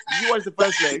 Did you watch the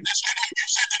first leg?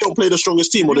 They don't play the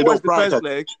strongest team, or they don't prioritize.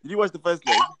 Did you watch the first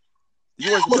leg?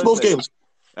 Watch both games.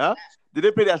 Huh? Did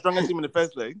they play their strongest team in the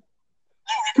first leg?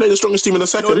 Play the strongest team in the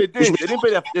second. No, they didn't. They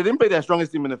didn't play their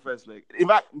strongest team in the first leg. In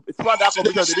fact, throughout that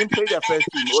competition, they didn't play their first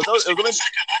team. I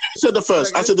said the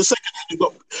first. I said the second.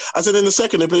 I said in the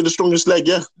second they played the strongest leg.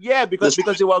 Yeah. Yeah, because they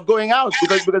were going out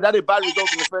because they had a bad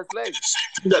result in the first leg.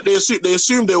 That they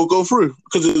assumed they will go through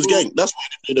because it was Genk. That's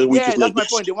the weakest leg.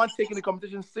 That's my point. They weren't taking the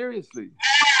competition seriously.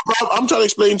 Bro, I'm trying to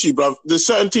explain to you, bro. There's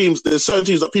certain teams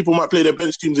that people might play their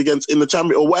bench teams against in the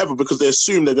champion or whatever because they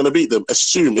assume they're going to beat them.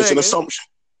 Assume it's an assumption.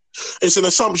 It's an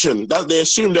assumption that they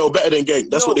assume they were better than Genk.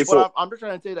 That's what they thought. I'm just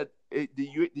trying to say that the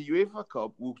UEFA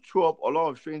Cup will throw up a lot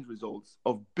of strange results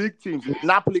of big teams.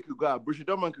 Napoli could go out, Borussia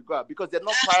Dortmund could go out because they're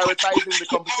not prioritizing the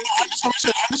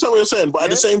competition. That's what we're saying, but at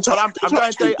the same time, I'm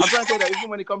trying to say that even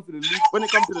when it comes to the league,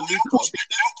 Cup,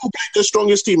 the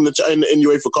strongest team in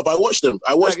UEFA Cup. I watched them.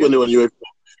 I watched when they were in UEFA Cup.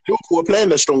 Liverpool were playing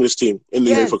the strongest team in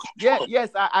the UEFA Cup.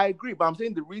 Yes, I agree. But I'm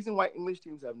saying the reason why English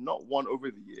teams have not won over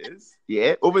the years,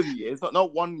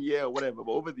 not 1 year or whatever,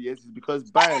 but over the years is because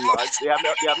by and large they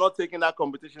have not taken that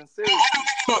competition seriously.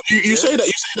 No, you say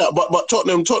that, but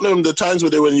Tottenham, the times where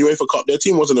they were in the UEFA Cup, their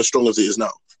team wasn't as strong as it is now.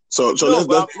 So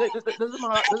doesn't matter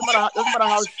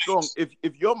how strong.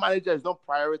 If your manager is not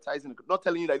prioritizing, not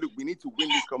telling you that look, we need to win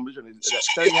this competition,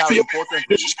 telling you how important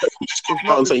it is. It's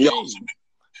not the same.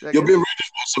 You're being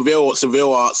Seville.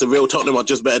 Tottenham are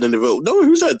just better than Seville. No,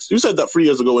 who said that 3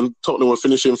 years ago when Tottenham were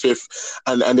finishing fifth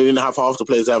and they didn't have half the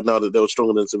players they have now that they were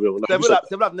stronger than Seville? Seville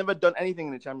have never done anything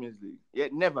in the Champions League. Yeah,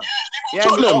 never. Yeah,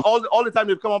 all the time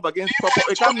they've come up against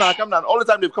come down. All the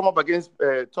time they've come up against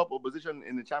top opposition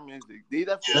in the Champions League. They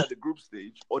either fail at the group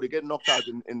stage or they get knocked out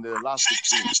in the last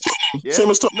 16. Yeah?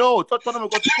 Same as Tottenham. No, Tottenham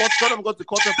got to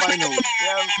quarterfinals.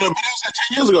 Yeah. 10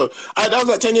 years ago. That was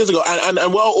like 10 years ago. And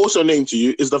what I'll also name to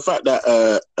you is the fact that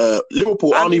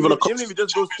Liverpool aren't even even if you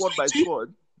just go squad by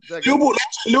squad.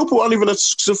 Liverpool aren't even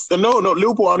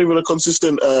Liverpool aren't even a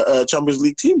consistent Champions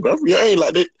League team, bro. You ain't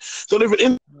like they don't even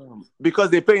in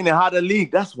because they play in a harder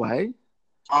league. That's why.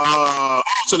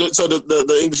 So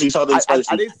the English is harder than Spanish.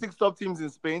 Are they 6 top teams in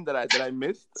Spain that I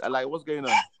missed? Like, what's going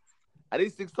on? Are they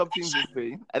 6 top teams in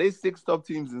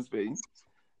Spain?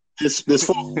 There's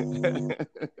 4.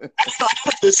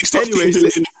 There's 6 Anyway, teams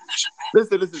listen.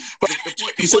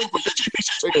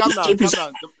 Calm down.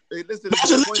 Listen.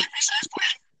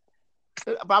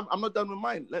 But I'm not done with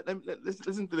mine.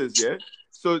 Listen to this, yeah.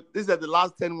 So these are the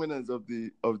last 10 winners of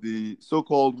the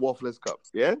so-called Worthless Cup,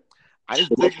 yeah. And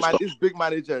it's big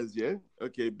managers, yeah.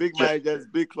 Okay, big managers,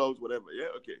 big clubs, whatever, yeah.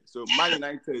 Okay, so Man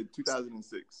United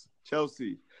 2006,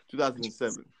 Chelsea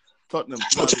 2007, Tottenham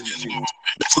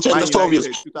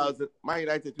 2008, Man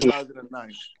United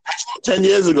 2009. 10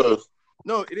 years ago.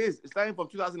 No, it is. It's starting from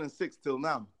 2006 till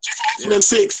now.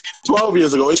 2006, 12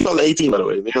 years ago. It's 2018, by the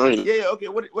way. You know what I mean? Yeah, okay.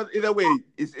 What, either way,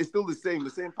 it's still the same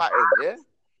pattern, yeah?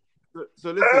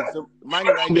 So listen, so Man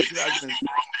United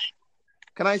 2006.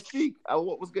 Can I speak?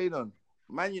 What's going on?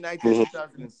 Man United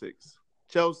 2006,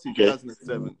 Chelsea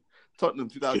 2007, Tottenham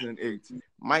 2008,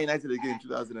 Man United again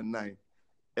 2009,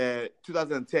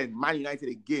 2010, Man United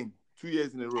again, 2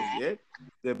 years in a row, yeah?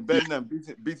 Then Birmingham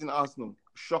beating Arsenal,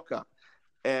 shocker.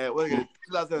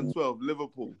 2012,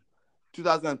 Liverpool.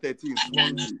 2013,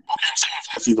 Swansea.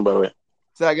 Season, by the way.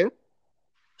 Say that again?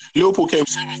 Liverpool came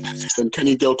and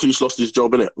Kenny Dalglish lost his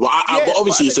job, innit? But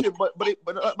obviously,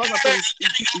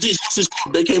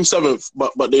 they came 7th,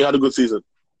 but they had a good season.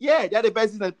 Yeah, they had the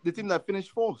best season. The team that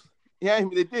finished 4th. Yeah, I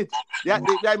mean, they did.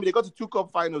 They got to 2 cup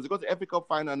finals. They got to FA Cup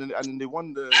final, and they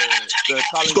won the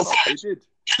Carling Cup. They did.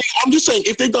 I'm just saying,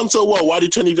 if they done so well, why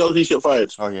did Kenny Dalglish get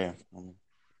fired? Oh yeah.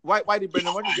 Why did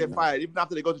Brendan Rodgers get fired even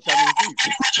after they got to Champions League?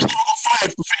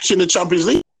 Fired for finishing the Champions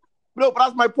League. No, but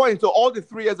that's my point. So all the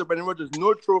 3 years of Brendan Rodgers,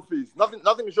 no trophies, nothing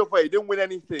to show for it. He didn't win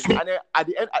anything. And then at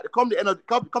the end, come the end of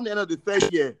the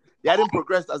 3rd year, they hadn't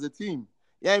progressed as a team.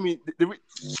 Yeah, I mean,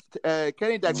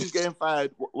 Kenny Dalglish getting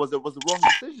fired was the wrong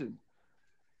decision.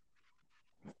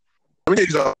 I mean,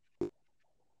 got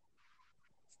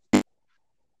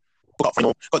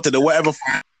to the whatever.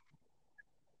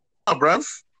 Bruv.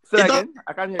 Say again.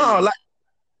 I can't hear you. Like,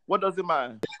 what does it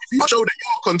matter? If you show that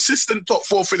you're a consistent top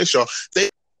 4 finisher, they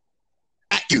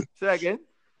sack you. Say again.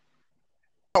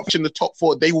 In the top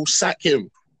 4, they will sack him.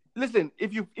 Listen,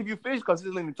 if you finish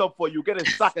consistently in the top 4, you get a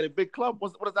sack at a big club.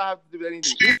 What does that have to do with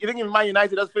anything? You think if Man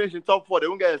United does finish in top 4, they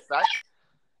won't get a sack?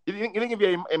 You think if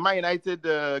you're a Man United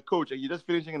coach and you're just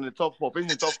finishing in the top 4,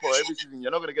 finishing in the top 4 every season,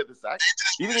 you're not going to get the sack?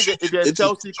 You think if you're a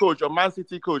Chelsea coach or Man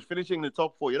City coach finishing in the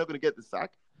top 4, you're not going to get the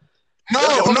sack? No.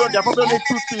 There are probably only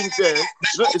 2 teams there.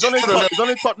 It's only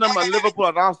Tottenham and Liverpool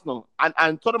and Arsenal.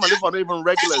 And Tottenham and Liverpool are not even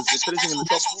regulars. They're finishing in the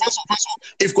top 4.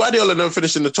 If Guardiola never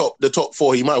finished in the top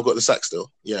 4, he might have got the sack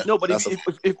still. Yeah. No, but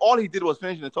if all he did was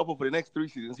finish in the top 4 for the next 3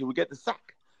 seasons, he would get the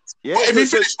sack. Yeah. But if he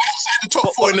finished outside the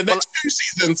top four in the next 2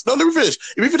 seasons, no, let me finish.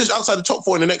 If he finished outside the top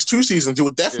four in the next 2 seasons, he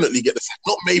will definitely get the sack.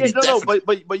 Not maybe,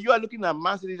 definitely. But you are looking at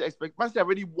Man City's expect. Man City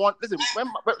already won. Listen, when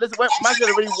Man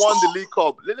City already won the League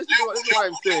Cup. Listen to what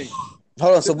I'm saying.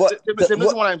 Hold on. So what? Listen to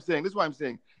what I'm saying. This is what I'm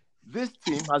saying.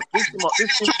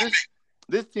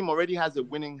 This team already has a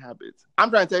winning habit. I'm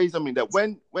trying to tell you something that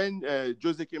when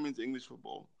Jose came into English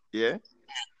football, yeah,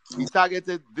 he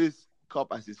targeted this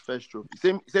cup as his first trophy.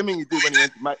 Same thing he did when he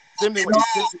went to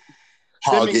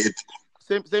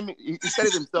same thing. He said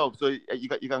it himself, so you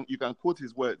can quote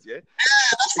his words. Yeah,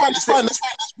 that's fine. That's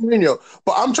Mourinho.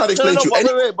 But I'm trying to explain to you.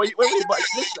 Wait.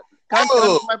 Listen, can I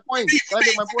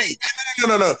make my point?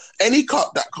 No. Any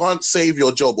cup that can't save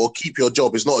your job or keep your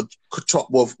job is not a cup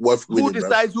worth winning. Who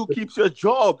decides who keeps your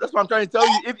job? That's what I'm trying to tell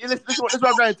you. This is what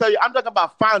I'm trying to tell you. I'm talking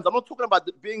about fans. I'm not talking about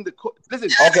being the coach. Listen.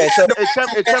 Okay, so a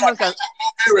chairman can.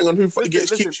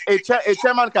 A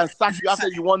chairman can sack you after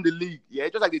you won the league. Yeah,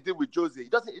 just like they did with Jose.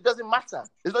 It doesn't matter.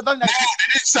 It's not like.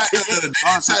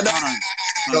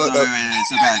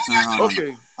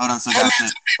 Okay. Hold on. So that's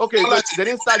it. Okay, but they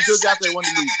didn't sack Jose after he won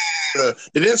the league.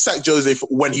 They didn't sack Jose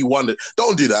when he won it.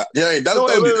 Don't do that. Yeah, wait.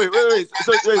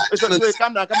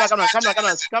 Calm down. So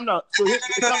calm down.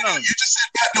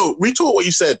 No, retort what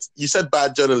you said. You said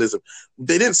bad journalism.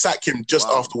 They didn't sack him just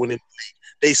after winning the league.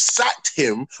 They sacked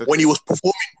him when he was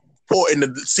performing in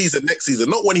the season next season,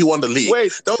 not when he won the league.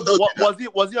 Wait,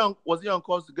 was he on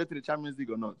course to get to the Champions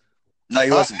League or not? No,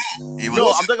 he wasn't.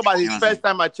 No, I'm talking about his first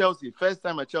time at Chelsea. Was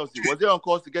he on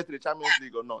course to get to the Champions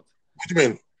League or not? What do you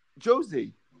mean?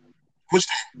 Jose.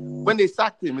 When they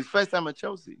sacked him, his first time at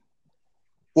Chelsea.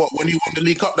 What? When he won the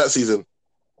League Cup that season?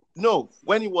 No,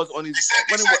 when he was on his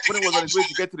way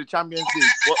to get to the Champions League.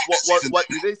 What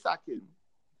did they sack him?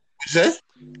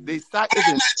 They sacked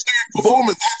him.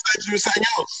 Performance. They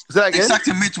sacked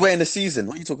him midway in the season.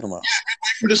 What are you talking about?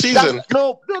 The season?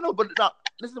 No. But now,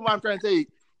 listen to what I'm trying to tell you.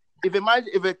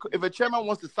 If a chairman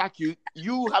wants to sack you,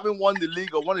 you haven't won the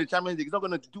league or won the Champions League, it's not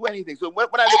going to do anything. So when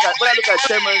I look at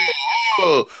chairman,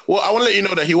 well, I want to let you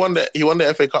know that he won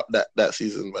the FA Cup that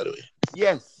season. By the way,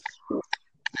 yes.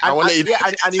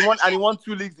 And he won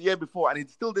 2 leagues the year before, and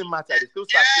it still didn't matter. They still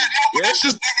sacked him. Yeah?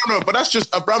 But that's just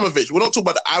Abramovich. We're not talking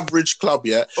about the average club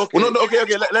yet.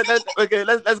 Okay.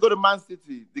 Let's go to Man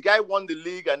City. The guy won the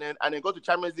league and then got to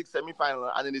Champions League semi-final,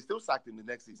 and then they still sacked him the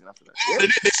next season after that. Yeah?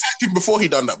 They sacked him before he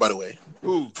done that. By the way,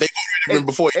 who? They got rid of him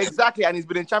before. Exactly, and he's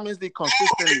been in Champions League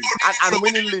consistently and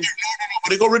winning leagues.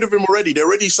 They got rid of him already. They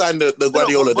already signed the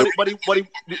Guardiola.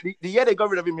 The year they got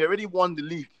rid of him, he already won the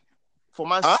league. For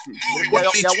Man City. He won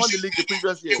the league the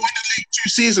previous year. He won the league 2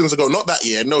 seasons ago. Not that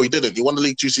year. No, he didn't. He won the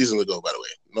league 2 seasons ago, by the way.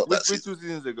 Not that season. 2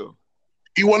 seasons ago.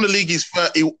 He won the league his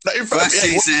first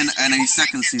season and his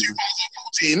second season.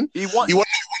 He won the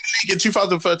league in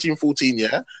 2013-14,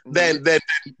 yeah? Mm-hmm.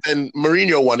 Then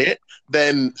Mourinho won it.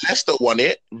 Then Leicester won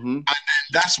it. Mm-hmm. And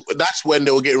that's when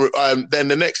they were getting then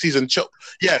the next season,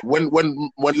 when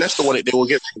Leicester won it, they will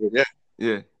get rid of him,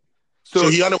 yeah. So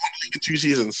he only won the league in 2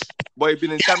 seasons. But he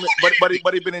been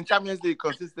in Champions League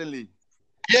consistently.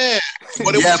 Yeah.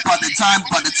 By the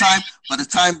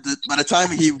time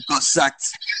he got sacked,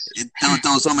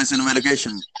 there was almost in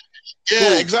relegation.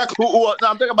 Yeah, exactly. No,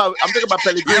 I'm talking about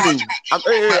Pellegrini. I'm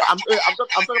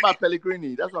talking about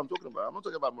Pellegrini. That's what I'm talking about. I'm not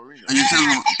talking about Mourinho. Are you talking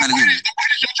about Pellegrini?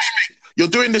 You're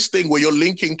doing this thing where you're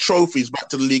linking trophies back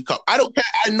to the League Cup. I don't care.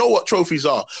 I know what trophies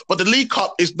are, but the League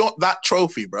Cup is not that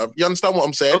trophy, bro. You understand what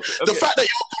I'm saying? Okay. The fact that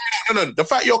the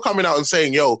fact you're coming out and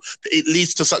saying, "Yo, it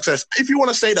leads to success." If you want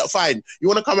to say that, fine. You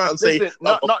want to come out and say,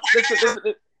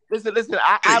 "Listen."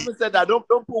 I haven't said that. Don't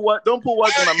put words in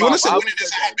my mouth.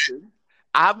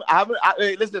 I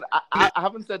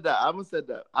haven't said that. I haven't said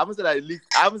that it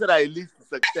leads to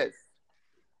success.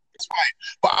 It's fine.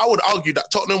 But I would argue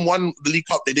that Tottenham won the League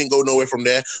Cup. They didn't go nowhere from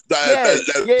there.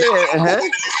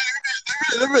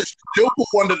 Liverpool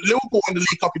won the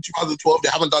League Cup in 2012. They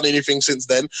haven't done anything since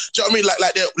then. Do you know what I mean?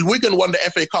 Like Wigan won the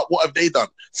FA Cup. What have they done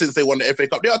since they won the FA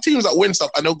Cup? There are teams that win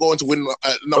stuff and they'll go on to win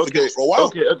nothing for a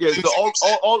while. Okay. So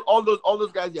all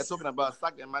those guys you're talking about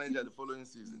sack their manager the following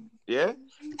season. Yeah.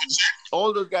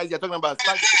 All those guys you're talking about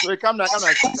sack. So calm down.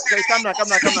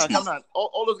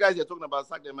 All those guys you're talking about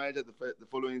sack their manager the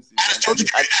following season.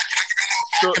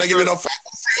 Can I give it off?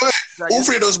 All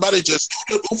 3 of those managers,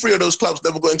 all 3 of those clubs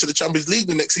never got into the Champions League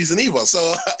the next season either.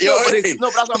 So but that's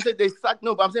what I'm saying. They sacked.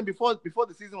 No, but I'm saying before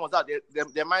the season was out,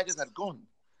 their managers had gone.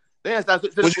 So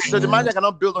the manager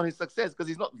cannot build on his success because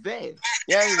he's not there.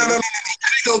 Yeah.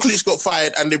 Cleese got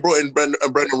fired and they brought in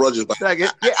Brendan Rodgers back.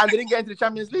 Yeah, and they didn't get into the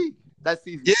Champions League. that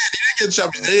season. Yeah, they didn't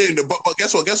get champions. But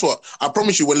guess what? I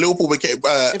promise you, when Liverpool became in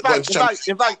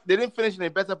fact, they didn't finish in a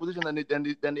better position than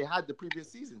they had the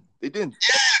previous season. They didn't.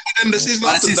 Yeah, but then the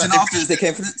season after they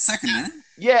came second, man.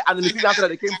 Yeah, and then the season after that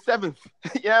they came seventh.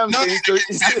 Yeah, I'm saying so.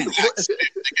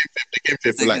 They came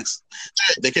fifth. Relax.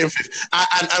 They came fifth.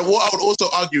 And what I would also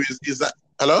argue is that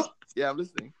hello. Yeah, I'm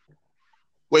listening.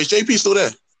 Wait, is JP still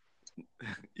there?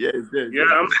 Yeah, it's there. Yeah,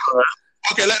 I'm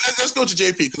okay. Let's go to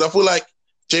JP because I feel like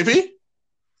JP.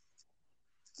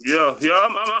 Yeah, I'm here.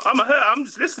 I'm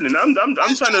just listening. I'm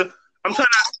trying to.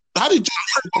 How did you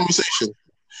have the conversation?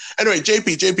 Anyway,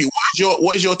 JP,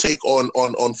 what is your take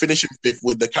on finishing fifth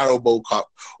with the Carabao Cup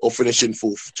or finishing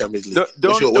fourth Champions League?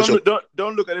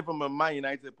 Don't look at it from a Man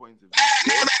United point of view.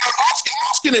 No,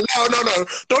 asking him. No.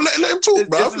 Don't let him talk,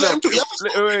 bro. Let him talk.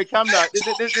 Wait, calm down. This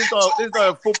is not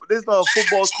a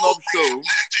football snob show.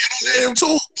 Let him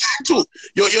talk.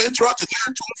 You're interrupted. Let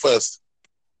him talk first.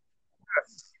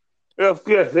 Yeah.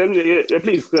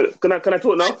 Please, can I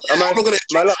talk now? I'm not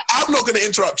going to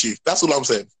interrupt you. That's all I'm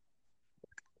saying.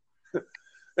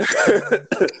 I've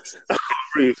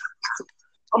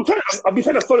been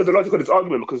trying to follow the logic of this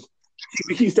argument because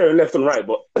we keep staring left and right.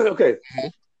 But okay,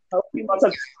 I'll keep my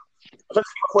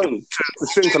point to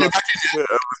think.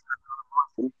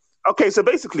 Okay, so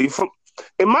basically,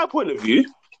 in my point of view,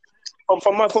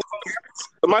 from my perspective,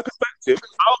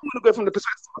 I'm going to go from the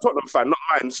perspective of a Tottenham fan, not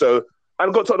mine. So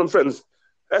I've got Tottenham friends.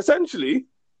 Essentially,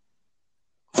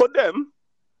 for them,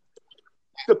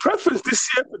 the preference this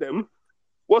year for them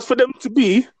was for them to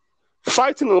be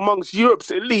fighting amongst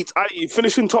Europe's elite, i.e.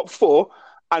 finishing top four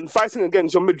and fighting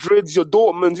against your Madrids, your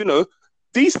Dortmunds, you know.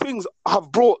 These things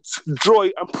have brought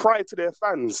joy and pride to their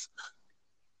fans,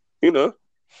 you know.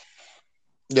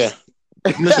 Yeah.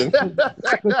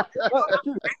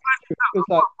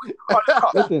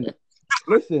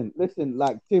 Listen. Listen,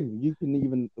 like, Tim, you can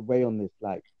even weigh on this.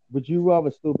 Like, would you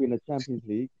rather still be in the Champions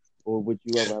League or would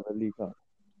you rather have a League Cup?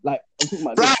 Like, I'm talking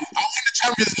about this.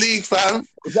 Champions League, fam.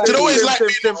 Exactly. You know what it's like?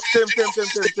 Tim.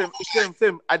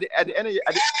 At the end of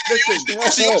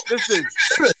listen.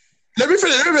 Let me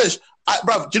finish.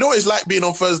 Bruv, do you know what it's like being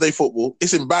on Thursday football?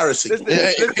 It's embarrassing.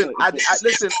 Listen. At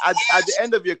the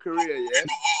end of your career, yeah,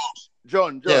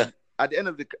 John. Yeah. At the end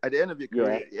of your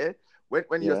career, yeah.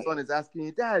 When your son is asking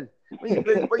you, Dad, when you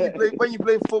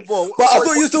play football. But I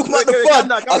thought you were talking about the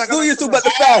fun. I thought you were talking about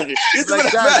the fan. You're talking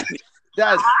about the fan.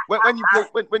 Dad,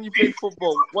 when you play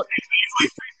football, what?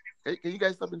 Hey, can you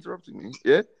guys stop interrupting me?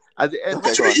 Yeah. At the end,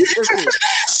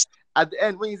 at the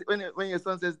end, when your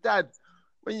son says, Dad,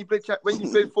 when you play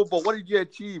football, what did you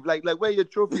achieve? Like where are your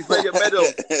trophies? Where are your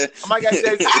medals? My guy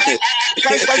says,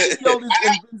 can you see all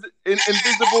these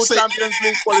invisible Champions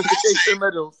League qualification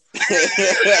medals?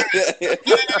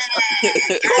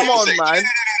 Come on, man.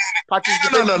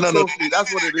 No. Trophy.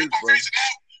 That's what it is, bro.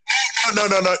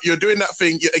 No. You're doing that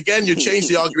thing. You changed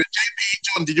the argument.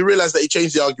 John, did you realize that he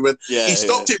changed the argument? Yeah, he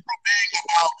stopped it from being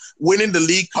about winning the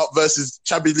League Cup versus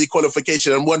Champions League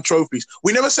qualification and won trophies.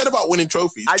 We never said about winning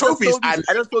trophies. I just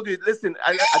told you, listen,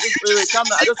 I just calm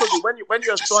down. I just told you, when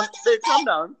your son, calm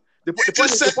down. The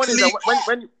point is that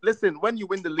when you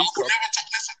win the League Cup,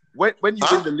 when you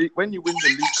win the League Cup,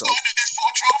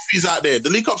 trophies out there. The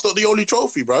League Cup's not the only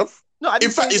trophy, bro. No, I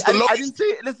didn't say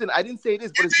it. Listen, I didn't say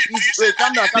this, but it's easy. Wait,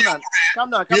 calm down. Hey,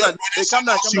 calm down.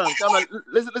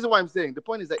 Listen what I'm saying. The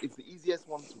point is that it's the easiest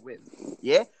one to win.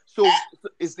 Yeah? So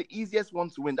it's the easiest one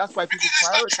to win. That's why people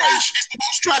prioritize.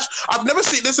 It's trash. I've never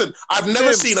seen a club. No. I've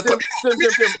never seen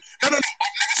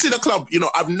a club. You know,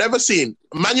 I've never seen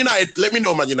Man United. Let me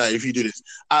know, Man United, if you do this.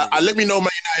 Let me know,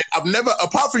 Man United. I've never,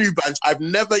 apart from you, Banch, I've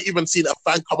never even seen a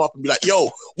fan come up and be like,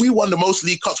 "Yo, we won the most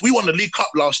League Cups. We won the League Cup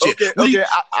last year." Okay.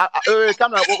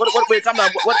 Calm down. Wait, calm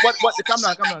down.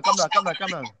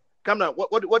 Calm down.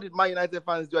 What did Man United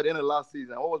fans do at the end of last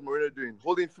season? What was Mourinho doing?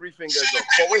 Holding three fingers up.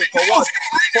 For what?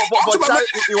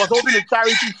 He was holding the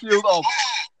charity shield up.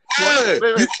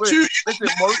 Wait. Listen,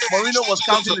 Mourinho was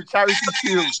counting the charity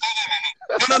shield.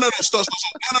 No. Stop.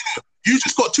 No. You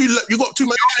just got two. You got two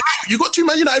Man United. You got two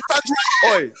Man United fans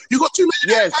right here. You got two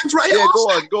Man United fans right here.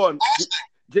 Yeah, go on.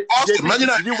 Did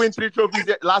you win 3 trophies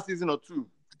last season or 2?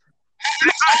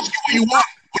 You won.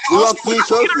 We won 3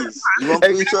 trophies.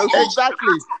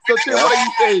 Exactly. So, Tim, what are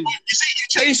you saying? You see, you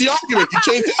changed the argument. I'm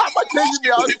not changing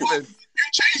the argument. You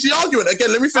changed the argument. Again,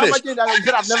 let me finish. You said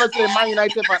I've never said Man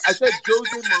United fan. I said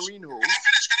Jose Mourinho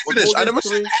was finished. I holding never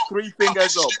said three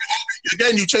fingers up.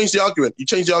 Again, you changed the argument.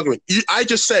 I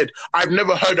just said I've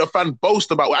never heard a fan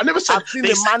boast about it. I never said I've seen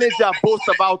the manager boast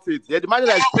about it. Yeah, the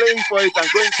manager is playing for it and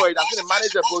going for it. I've seen the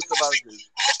manager boast about it.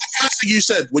 First thing you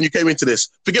said when you came into this,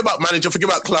 forget about manager, forget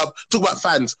about club, talk about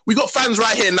fans. We got fans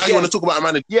right here now. You want to talk about a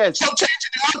manager? Yes. Stop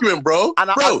changing the argument, bro.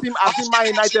 And I've seen Man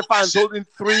United fans holding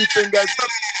three fingers.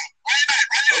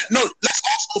 No, let's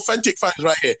ask authentic fans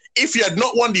right here. If you had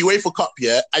not won the UEFA Cup,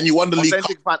 and you won the League Cup,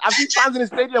 fan. I've seen fans in the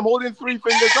stadium holding three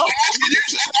fingers up.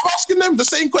 I'm asking them the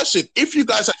same question. If you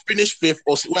guys had finished fifth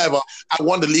or whatever and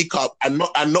won the League Cup and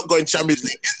not going Champions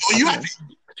League, are you happy?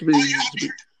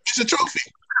 It's a trophy.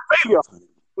 Failure.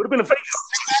 Would have been a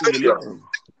failure.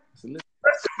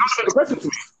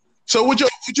 So would you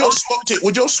swap it?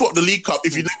 Would you swap the League Cup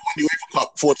if you didn't win the UEFA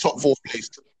Cup for a top 4 place?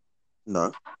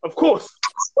 No. Of course.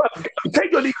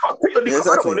 Take your League Cup. Take your League Cup.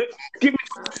 Exactly. I don't want it. Give me.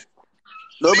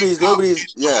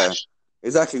 Nobody's. Yeah.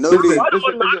 Exactly. Nobody.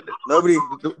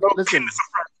 Listen.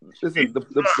 The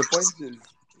point is.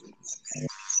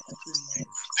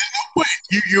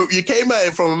 You came at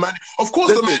it from a man. Of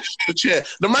course, the manager's the chair.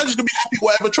 The manager's gonna be happy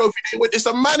whatever trophy they win. It's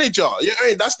a manager. You know what I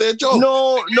mean? That's their job.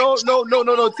 No. Tim.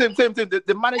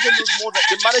 The manager knows more than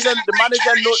the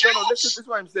manager knows. No. Listen. This is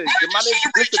what I'm saying. The manager.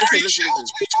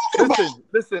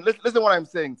 Listen. What I'm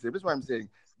saying, Tim. This is what I'm saying.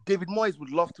 David Moyes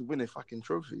would love to win a fucking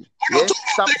trophy. Yeah?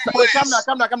 Come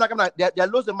down. There are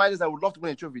loads of managers that would love to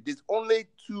win a trophy. There's only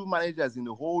 2 managers in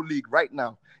the whole league right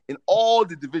now, in all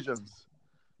the divisions,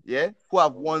 who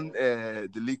have won the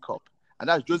League Cup. And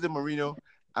that's Jose Mourinho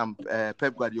and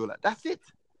Pep Guardiola. That's it.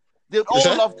 They'd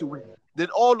all love to win.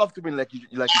 Like you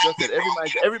just said.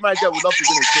 Every manager would love to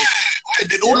win a trophy.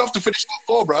 They'd all love to finish top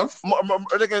 4, bro.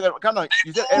 Come on.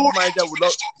 You said every manager would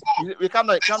love. Come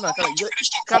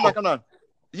on.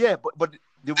 Yeah, but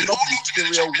they will not be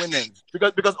serial winners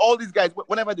because all these guys,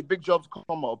 whenever the big jobs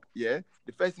come up, the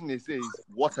first thing they say is,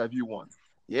 "What have you won?"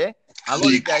 Yeah, a lot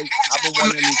of these guys haven't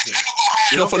won anything.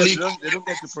 They don't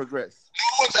get to progress. No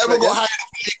one's ever got hired off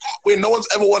the League Cup. Wait, no one's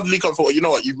ever won the League Cup for. You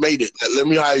know what? You've made it. Let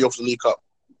me hire you off the League Cup.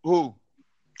 Who?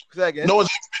 Say again. No one's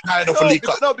been hired off the League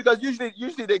Cup. No, because usually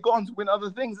they go on to win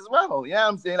other things as well. Yeah,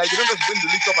 I'm saying, like, they don't just win the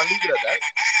League Cup and leave it at that.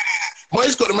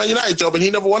 Moyes got the Man United job and he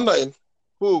never won that.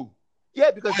 Who?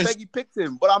 Yeah, because Peggy picked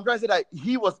him. But I'm trying to say that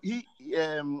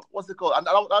what's it called? And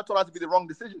that turned out to be the wrong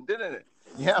decision, didn't it?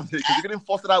 Yeah, I'm saying, because you couldn't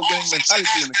foster that winning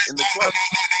mentality in the club.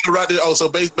 Right. Also,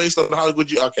 based on how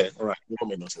good you. Okay, all right.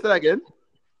 Say that again.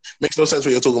 Makes no sense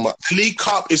what you're talking about. League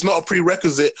Cup is not a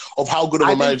prerequisite of how good of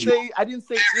a manager. I didn't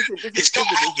say. Listen.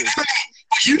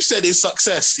 You said it's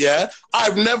success. Yeah,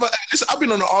 I've been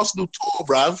on an Arsenal tour,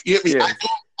 bruv. You get me? Yeah. I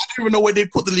don't even know where they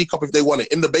put the League Cup if they won it.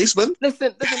 In the basement?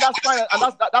 Listen, that's fine, and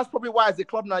that's probably why as a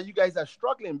club now you guys are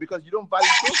struggling because you don't value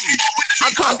trophies.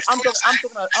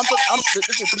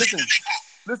 Listen.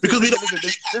 There's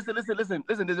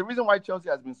a reason why Chelsea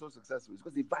has been so successful. It's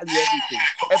because they value everything.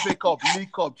 FA Cup,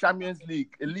 League Cup, Champions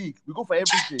League, a league. We go for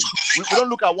everything. We don't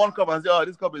look at one cup and say, "Oh,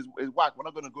 this cup is whack. We're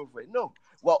not going to go for it." No,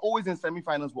 we're always in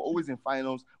semi-finals. We're always in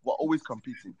finals. We're always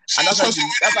competing, and that's how you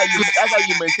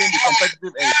maintain the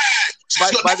competitive edge. By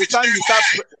the time you start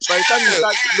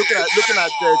looking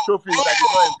at trophies that is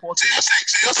not important.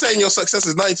 You're saying your success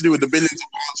is nothing to do with the billions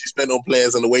of pounds you spend on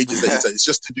players and the wages that you said. It's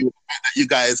just to do with you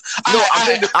guys. No, I'm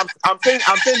saying the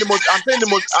most.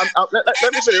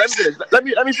 Let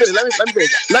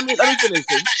me finish.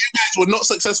 We're not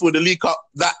successful with the League Cup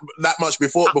that much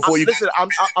before you. Listen, I'm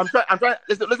trying.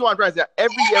 Listen, what I'm trying to say.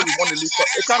 Every year we won the League Cup.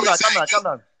 Calm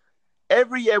down.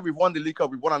 Every year we won the League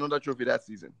Cup. We won another trophy that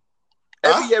season.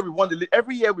 Every year we won the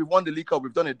League Cup.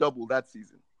 We've done a double that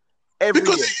season.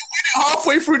 Because year.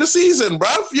 Halfway through the season,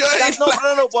 bruv. No.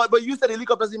 But you said the League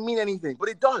Cup doesn't mean anything, but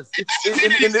it does.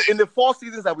 In the 4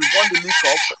 seasons that we've won the League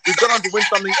Cup, we've gone on to win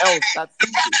something else that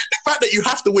season. The fact that you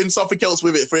have to win something else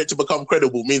with it for it to become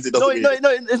credible means it doesn't. No,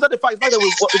 it's not the fact.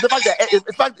 It's the fact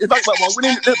that we're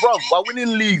winning, bro. We're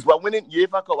winning leagues. We're winning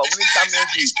UEFA Cup. We're winning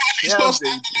Champions League. In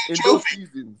those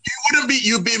seasons,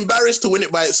 you'd be embarrassed to win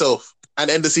it by itself and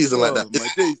end the season like that.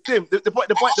 Tim, the point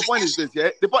is this, yeah.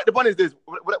 The point is this.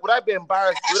 Would I be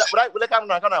embarrassed? Would I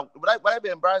be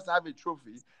embarrassed to have a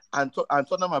trophy and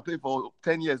Tottenham have played for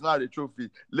 10 years, not had a trophy?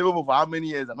 Liverpool for how many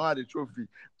years and not had a trophy?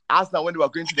 Arsenal, when they were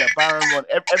going to their Bayern run,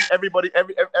 everybody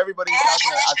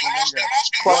shouting at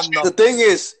Wenger. The thing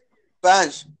is,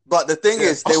 Banj,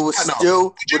 they would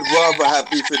still would rather have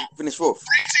finished 4th.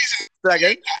 Say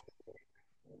again.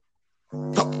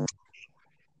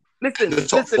 Listen. The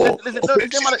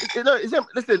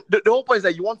whole point is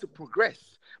that you want to progress.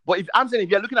 But if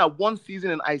you're looking at one season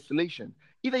in isolation,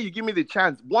 Either you give me the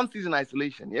chance, one season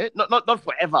isolation, yeah, not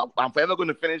forever. I'm forever going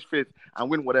to finish fifth and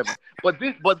win whatever. But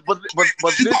this.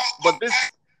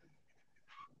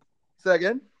 Say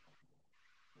again.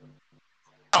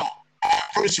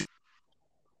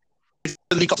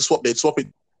 The League Cup to swap it.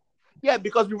 Yeah,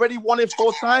 because we already won it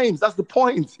 4 times. That's the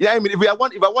point. Yeah, I mean, if I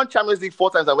won Champions League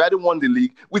 4 times and we hadn't won the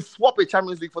league, we swap a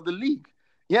Champions League for the league.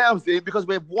 Yeah, I'm saying, because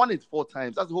we've won it 4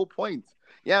 times. That's the whole point.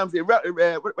 Yeah, I'm saying,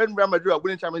 when Real Madrid are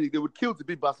winning Champions League, they would kill to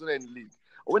beat Barcelona in the league.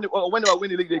 Or when they were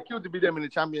winning the league, they kill to beat them in the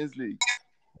Champions League.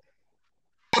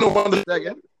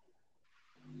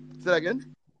 Say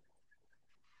again.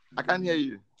 I can't hear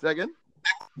you. Say again.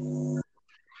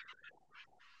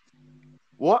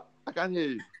 What? I can't hear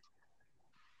you.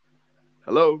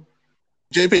 Hello?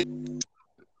 JP.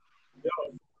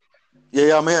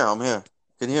 Yeah, I'm here.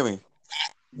 Can you hear me?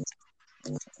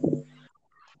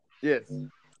 Yes.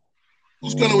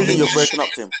 What's going on with you? You're breaking up,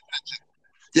 Tim.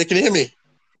 Yeah, can you hear me?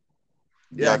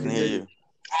 Yeah, I can hear you.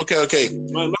 Okay.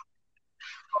 My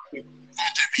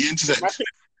Internet.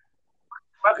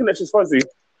 my connection's fuzzy.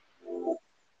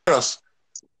 Us.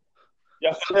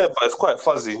 Yeah, I can hear it, but it's quite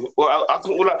fuzzy. Well,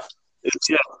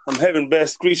 I'm having bare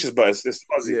screeches, but it's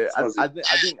fuzzy. Yeah, It's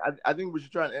fuzzy. I think we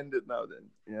should try and end it now then.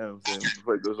 You know what I'm saying?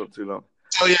 Before it goes on too long.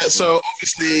 So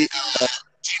obviously,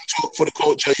 team talk for the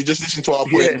culture. You just listen to our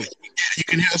point. Yeah. You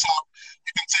can hear us out.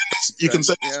 You can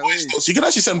send us voice notes. You can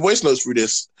actually send voice notes through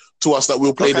this to us that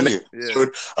we'll play the next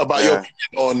episode about your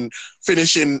opinion on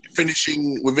finishing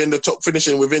within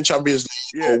Champions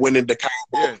League or winning the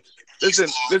Carabao. Yeah. Listen.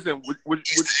 Would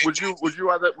you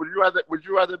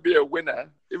rather be a winner,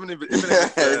 even if it's a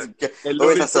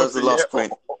Wait, that was the last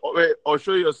point. Or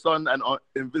show your son an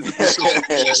invisible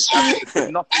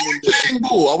trophy? Nothing in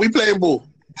there. Are we playing ball?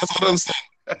 That's what I'm saying.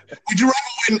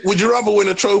 Would you rather win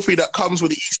a trophy that comes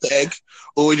with the Easter egg,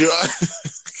 or would you?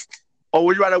 Or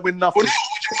would you rather win nothing? Would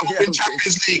you rather win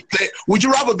Champions League? Would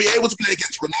you rather be able to play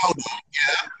against Ronaldo?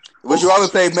 Yeah. Would you rather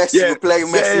play Messi,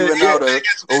 Ronaldo,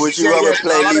 or would you rather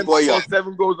play Lee Boyer?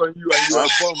 7 goals on you and you're a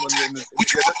bomb on the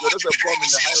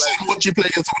highlight. Would you play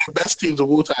against one of the best teams of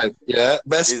all time? Yeah,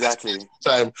 best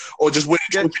time, or just win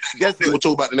a trophy? We'll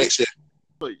talk about the next year.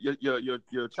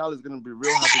 Your child is going to be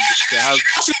real happy to have.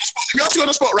 You're actually on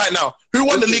the spot right now. Who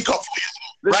won the League Cup for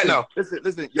you right now?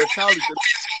 Listen. Your child is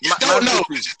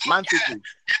Man City.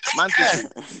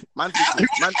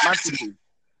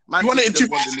 You won it in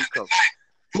 2009.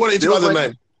 You won it in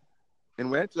 2009. In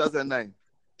where? 2009.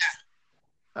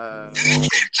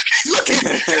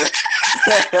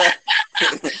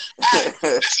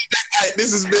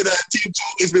 This has been a team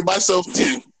talk. It's been myself,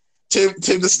 Tim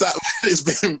the stat. It's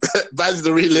been Baz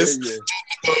the realist.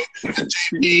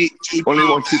 Only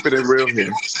one keeping it real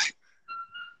here.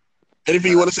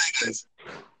 Anything you want to say, guys?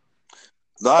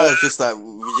 No, it's just that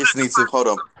we just need to hold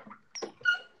on.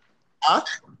 Huh?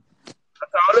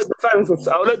 I'll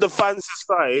let the fans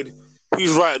decide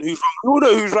who's right and who's wrong. We'll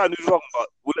know who's right and who's wrong,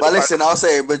 but listen, I'll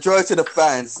say majority of the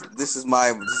fans. This is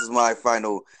my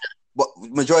final. But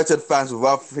majority of the fans would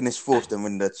rather finish 4th than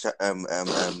win the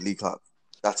League Cup.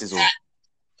 That is all.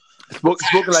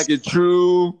 Spoken like a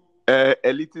true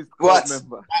elitist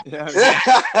member.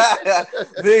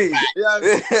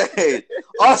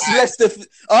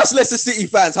 Ask Leicester City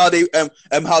fans how they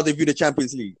view the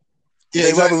Champions League.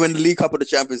 Yeah, they rather win the League Cup or the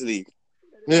Champions League.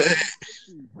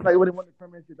 Like when they won the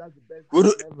Premiership, that's the best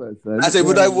ever. I say,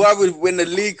 would I rather win the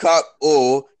League Cup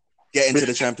or get into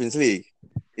the Champions League?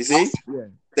 You see,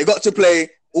 they got to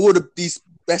play all these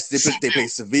best. They play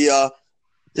Sevilla.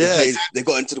 They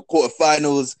got into the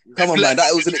quarterfinals. Come on, man,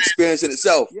 that was an experience in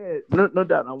itself. Yeah, no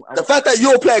doubt. The fact that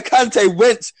your player Kante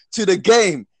went to the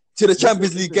game, to the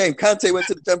Champions League game. Kante went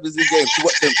to the Champions League game to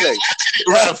watch them play.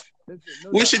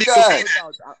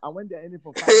 I went there only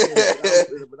for 5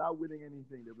 years without winning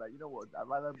anything. They're like, you know what? I'd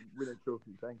rather win a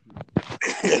trophy. Thank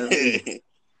you.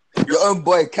 Your own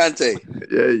boy Kante.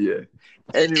 Yeah.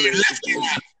 Anyway, it's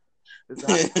a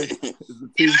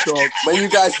team talk. When you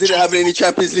guys didn't have any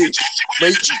Champions League.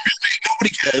 Nobody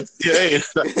cares.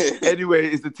 Anyway,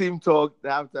 it's the team talk. The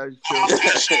halftime show.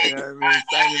 You know what I mean?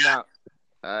 Signing out.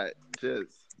 All right.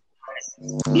 Cheers.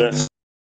 Bless.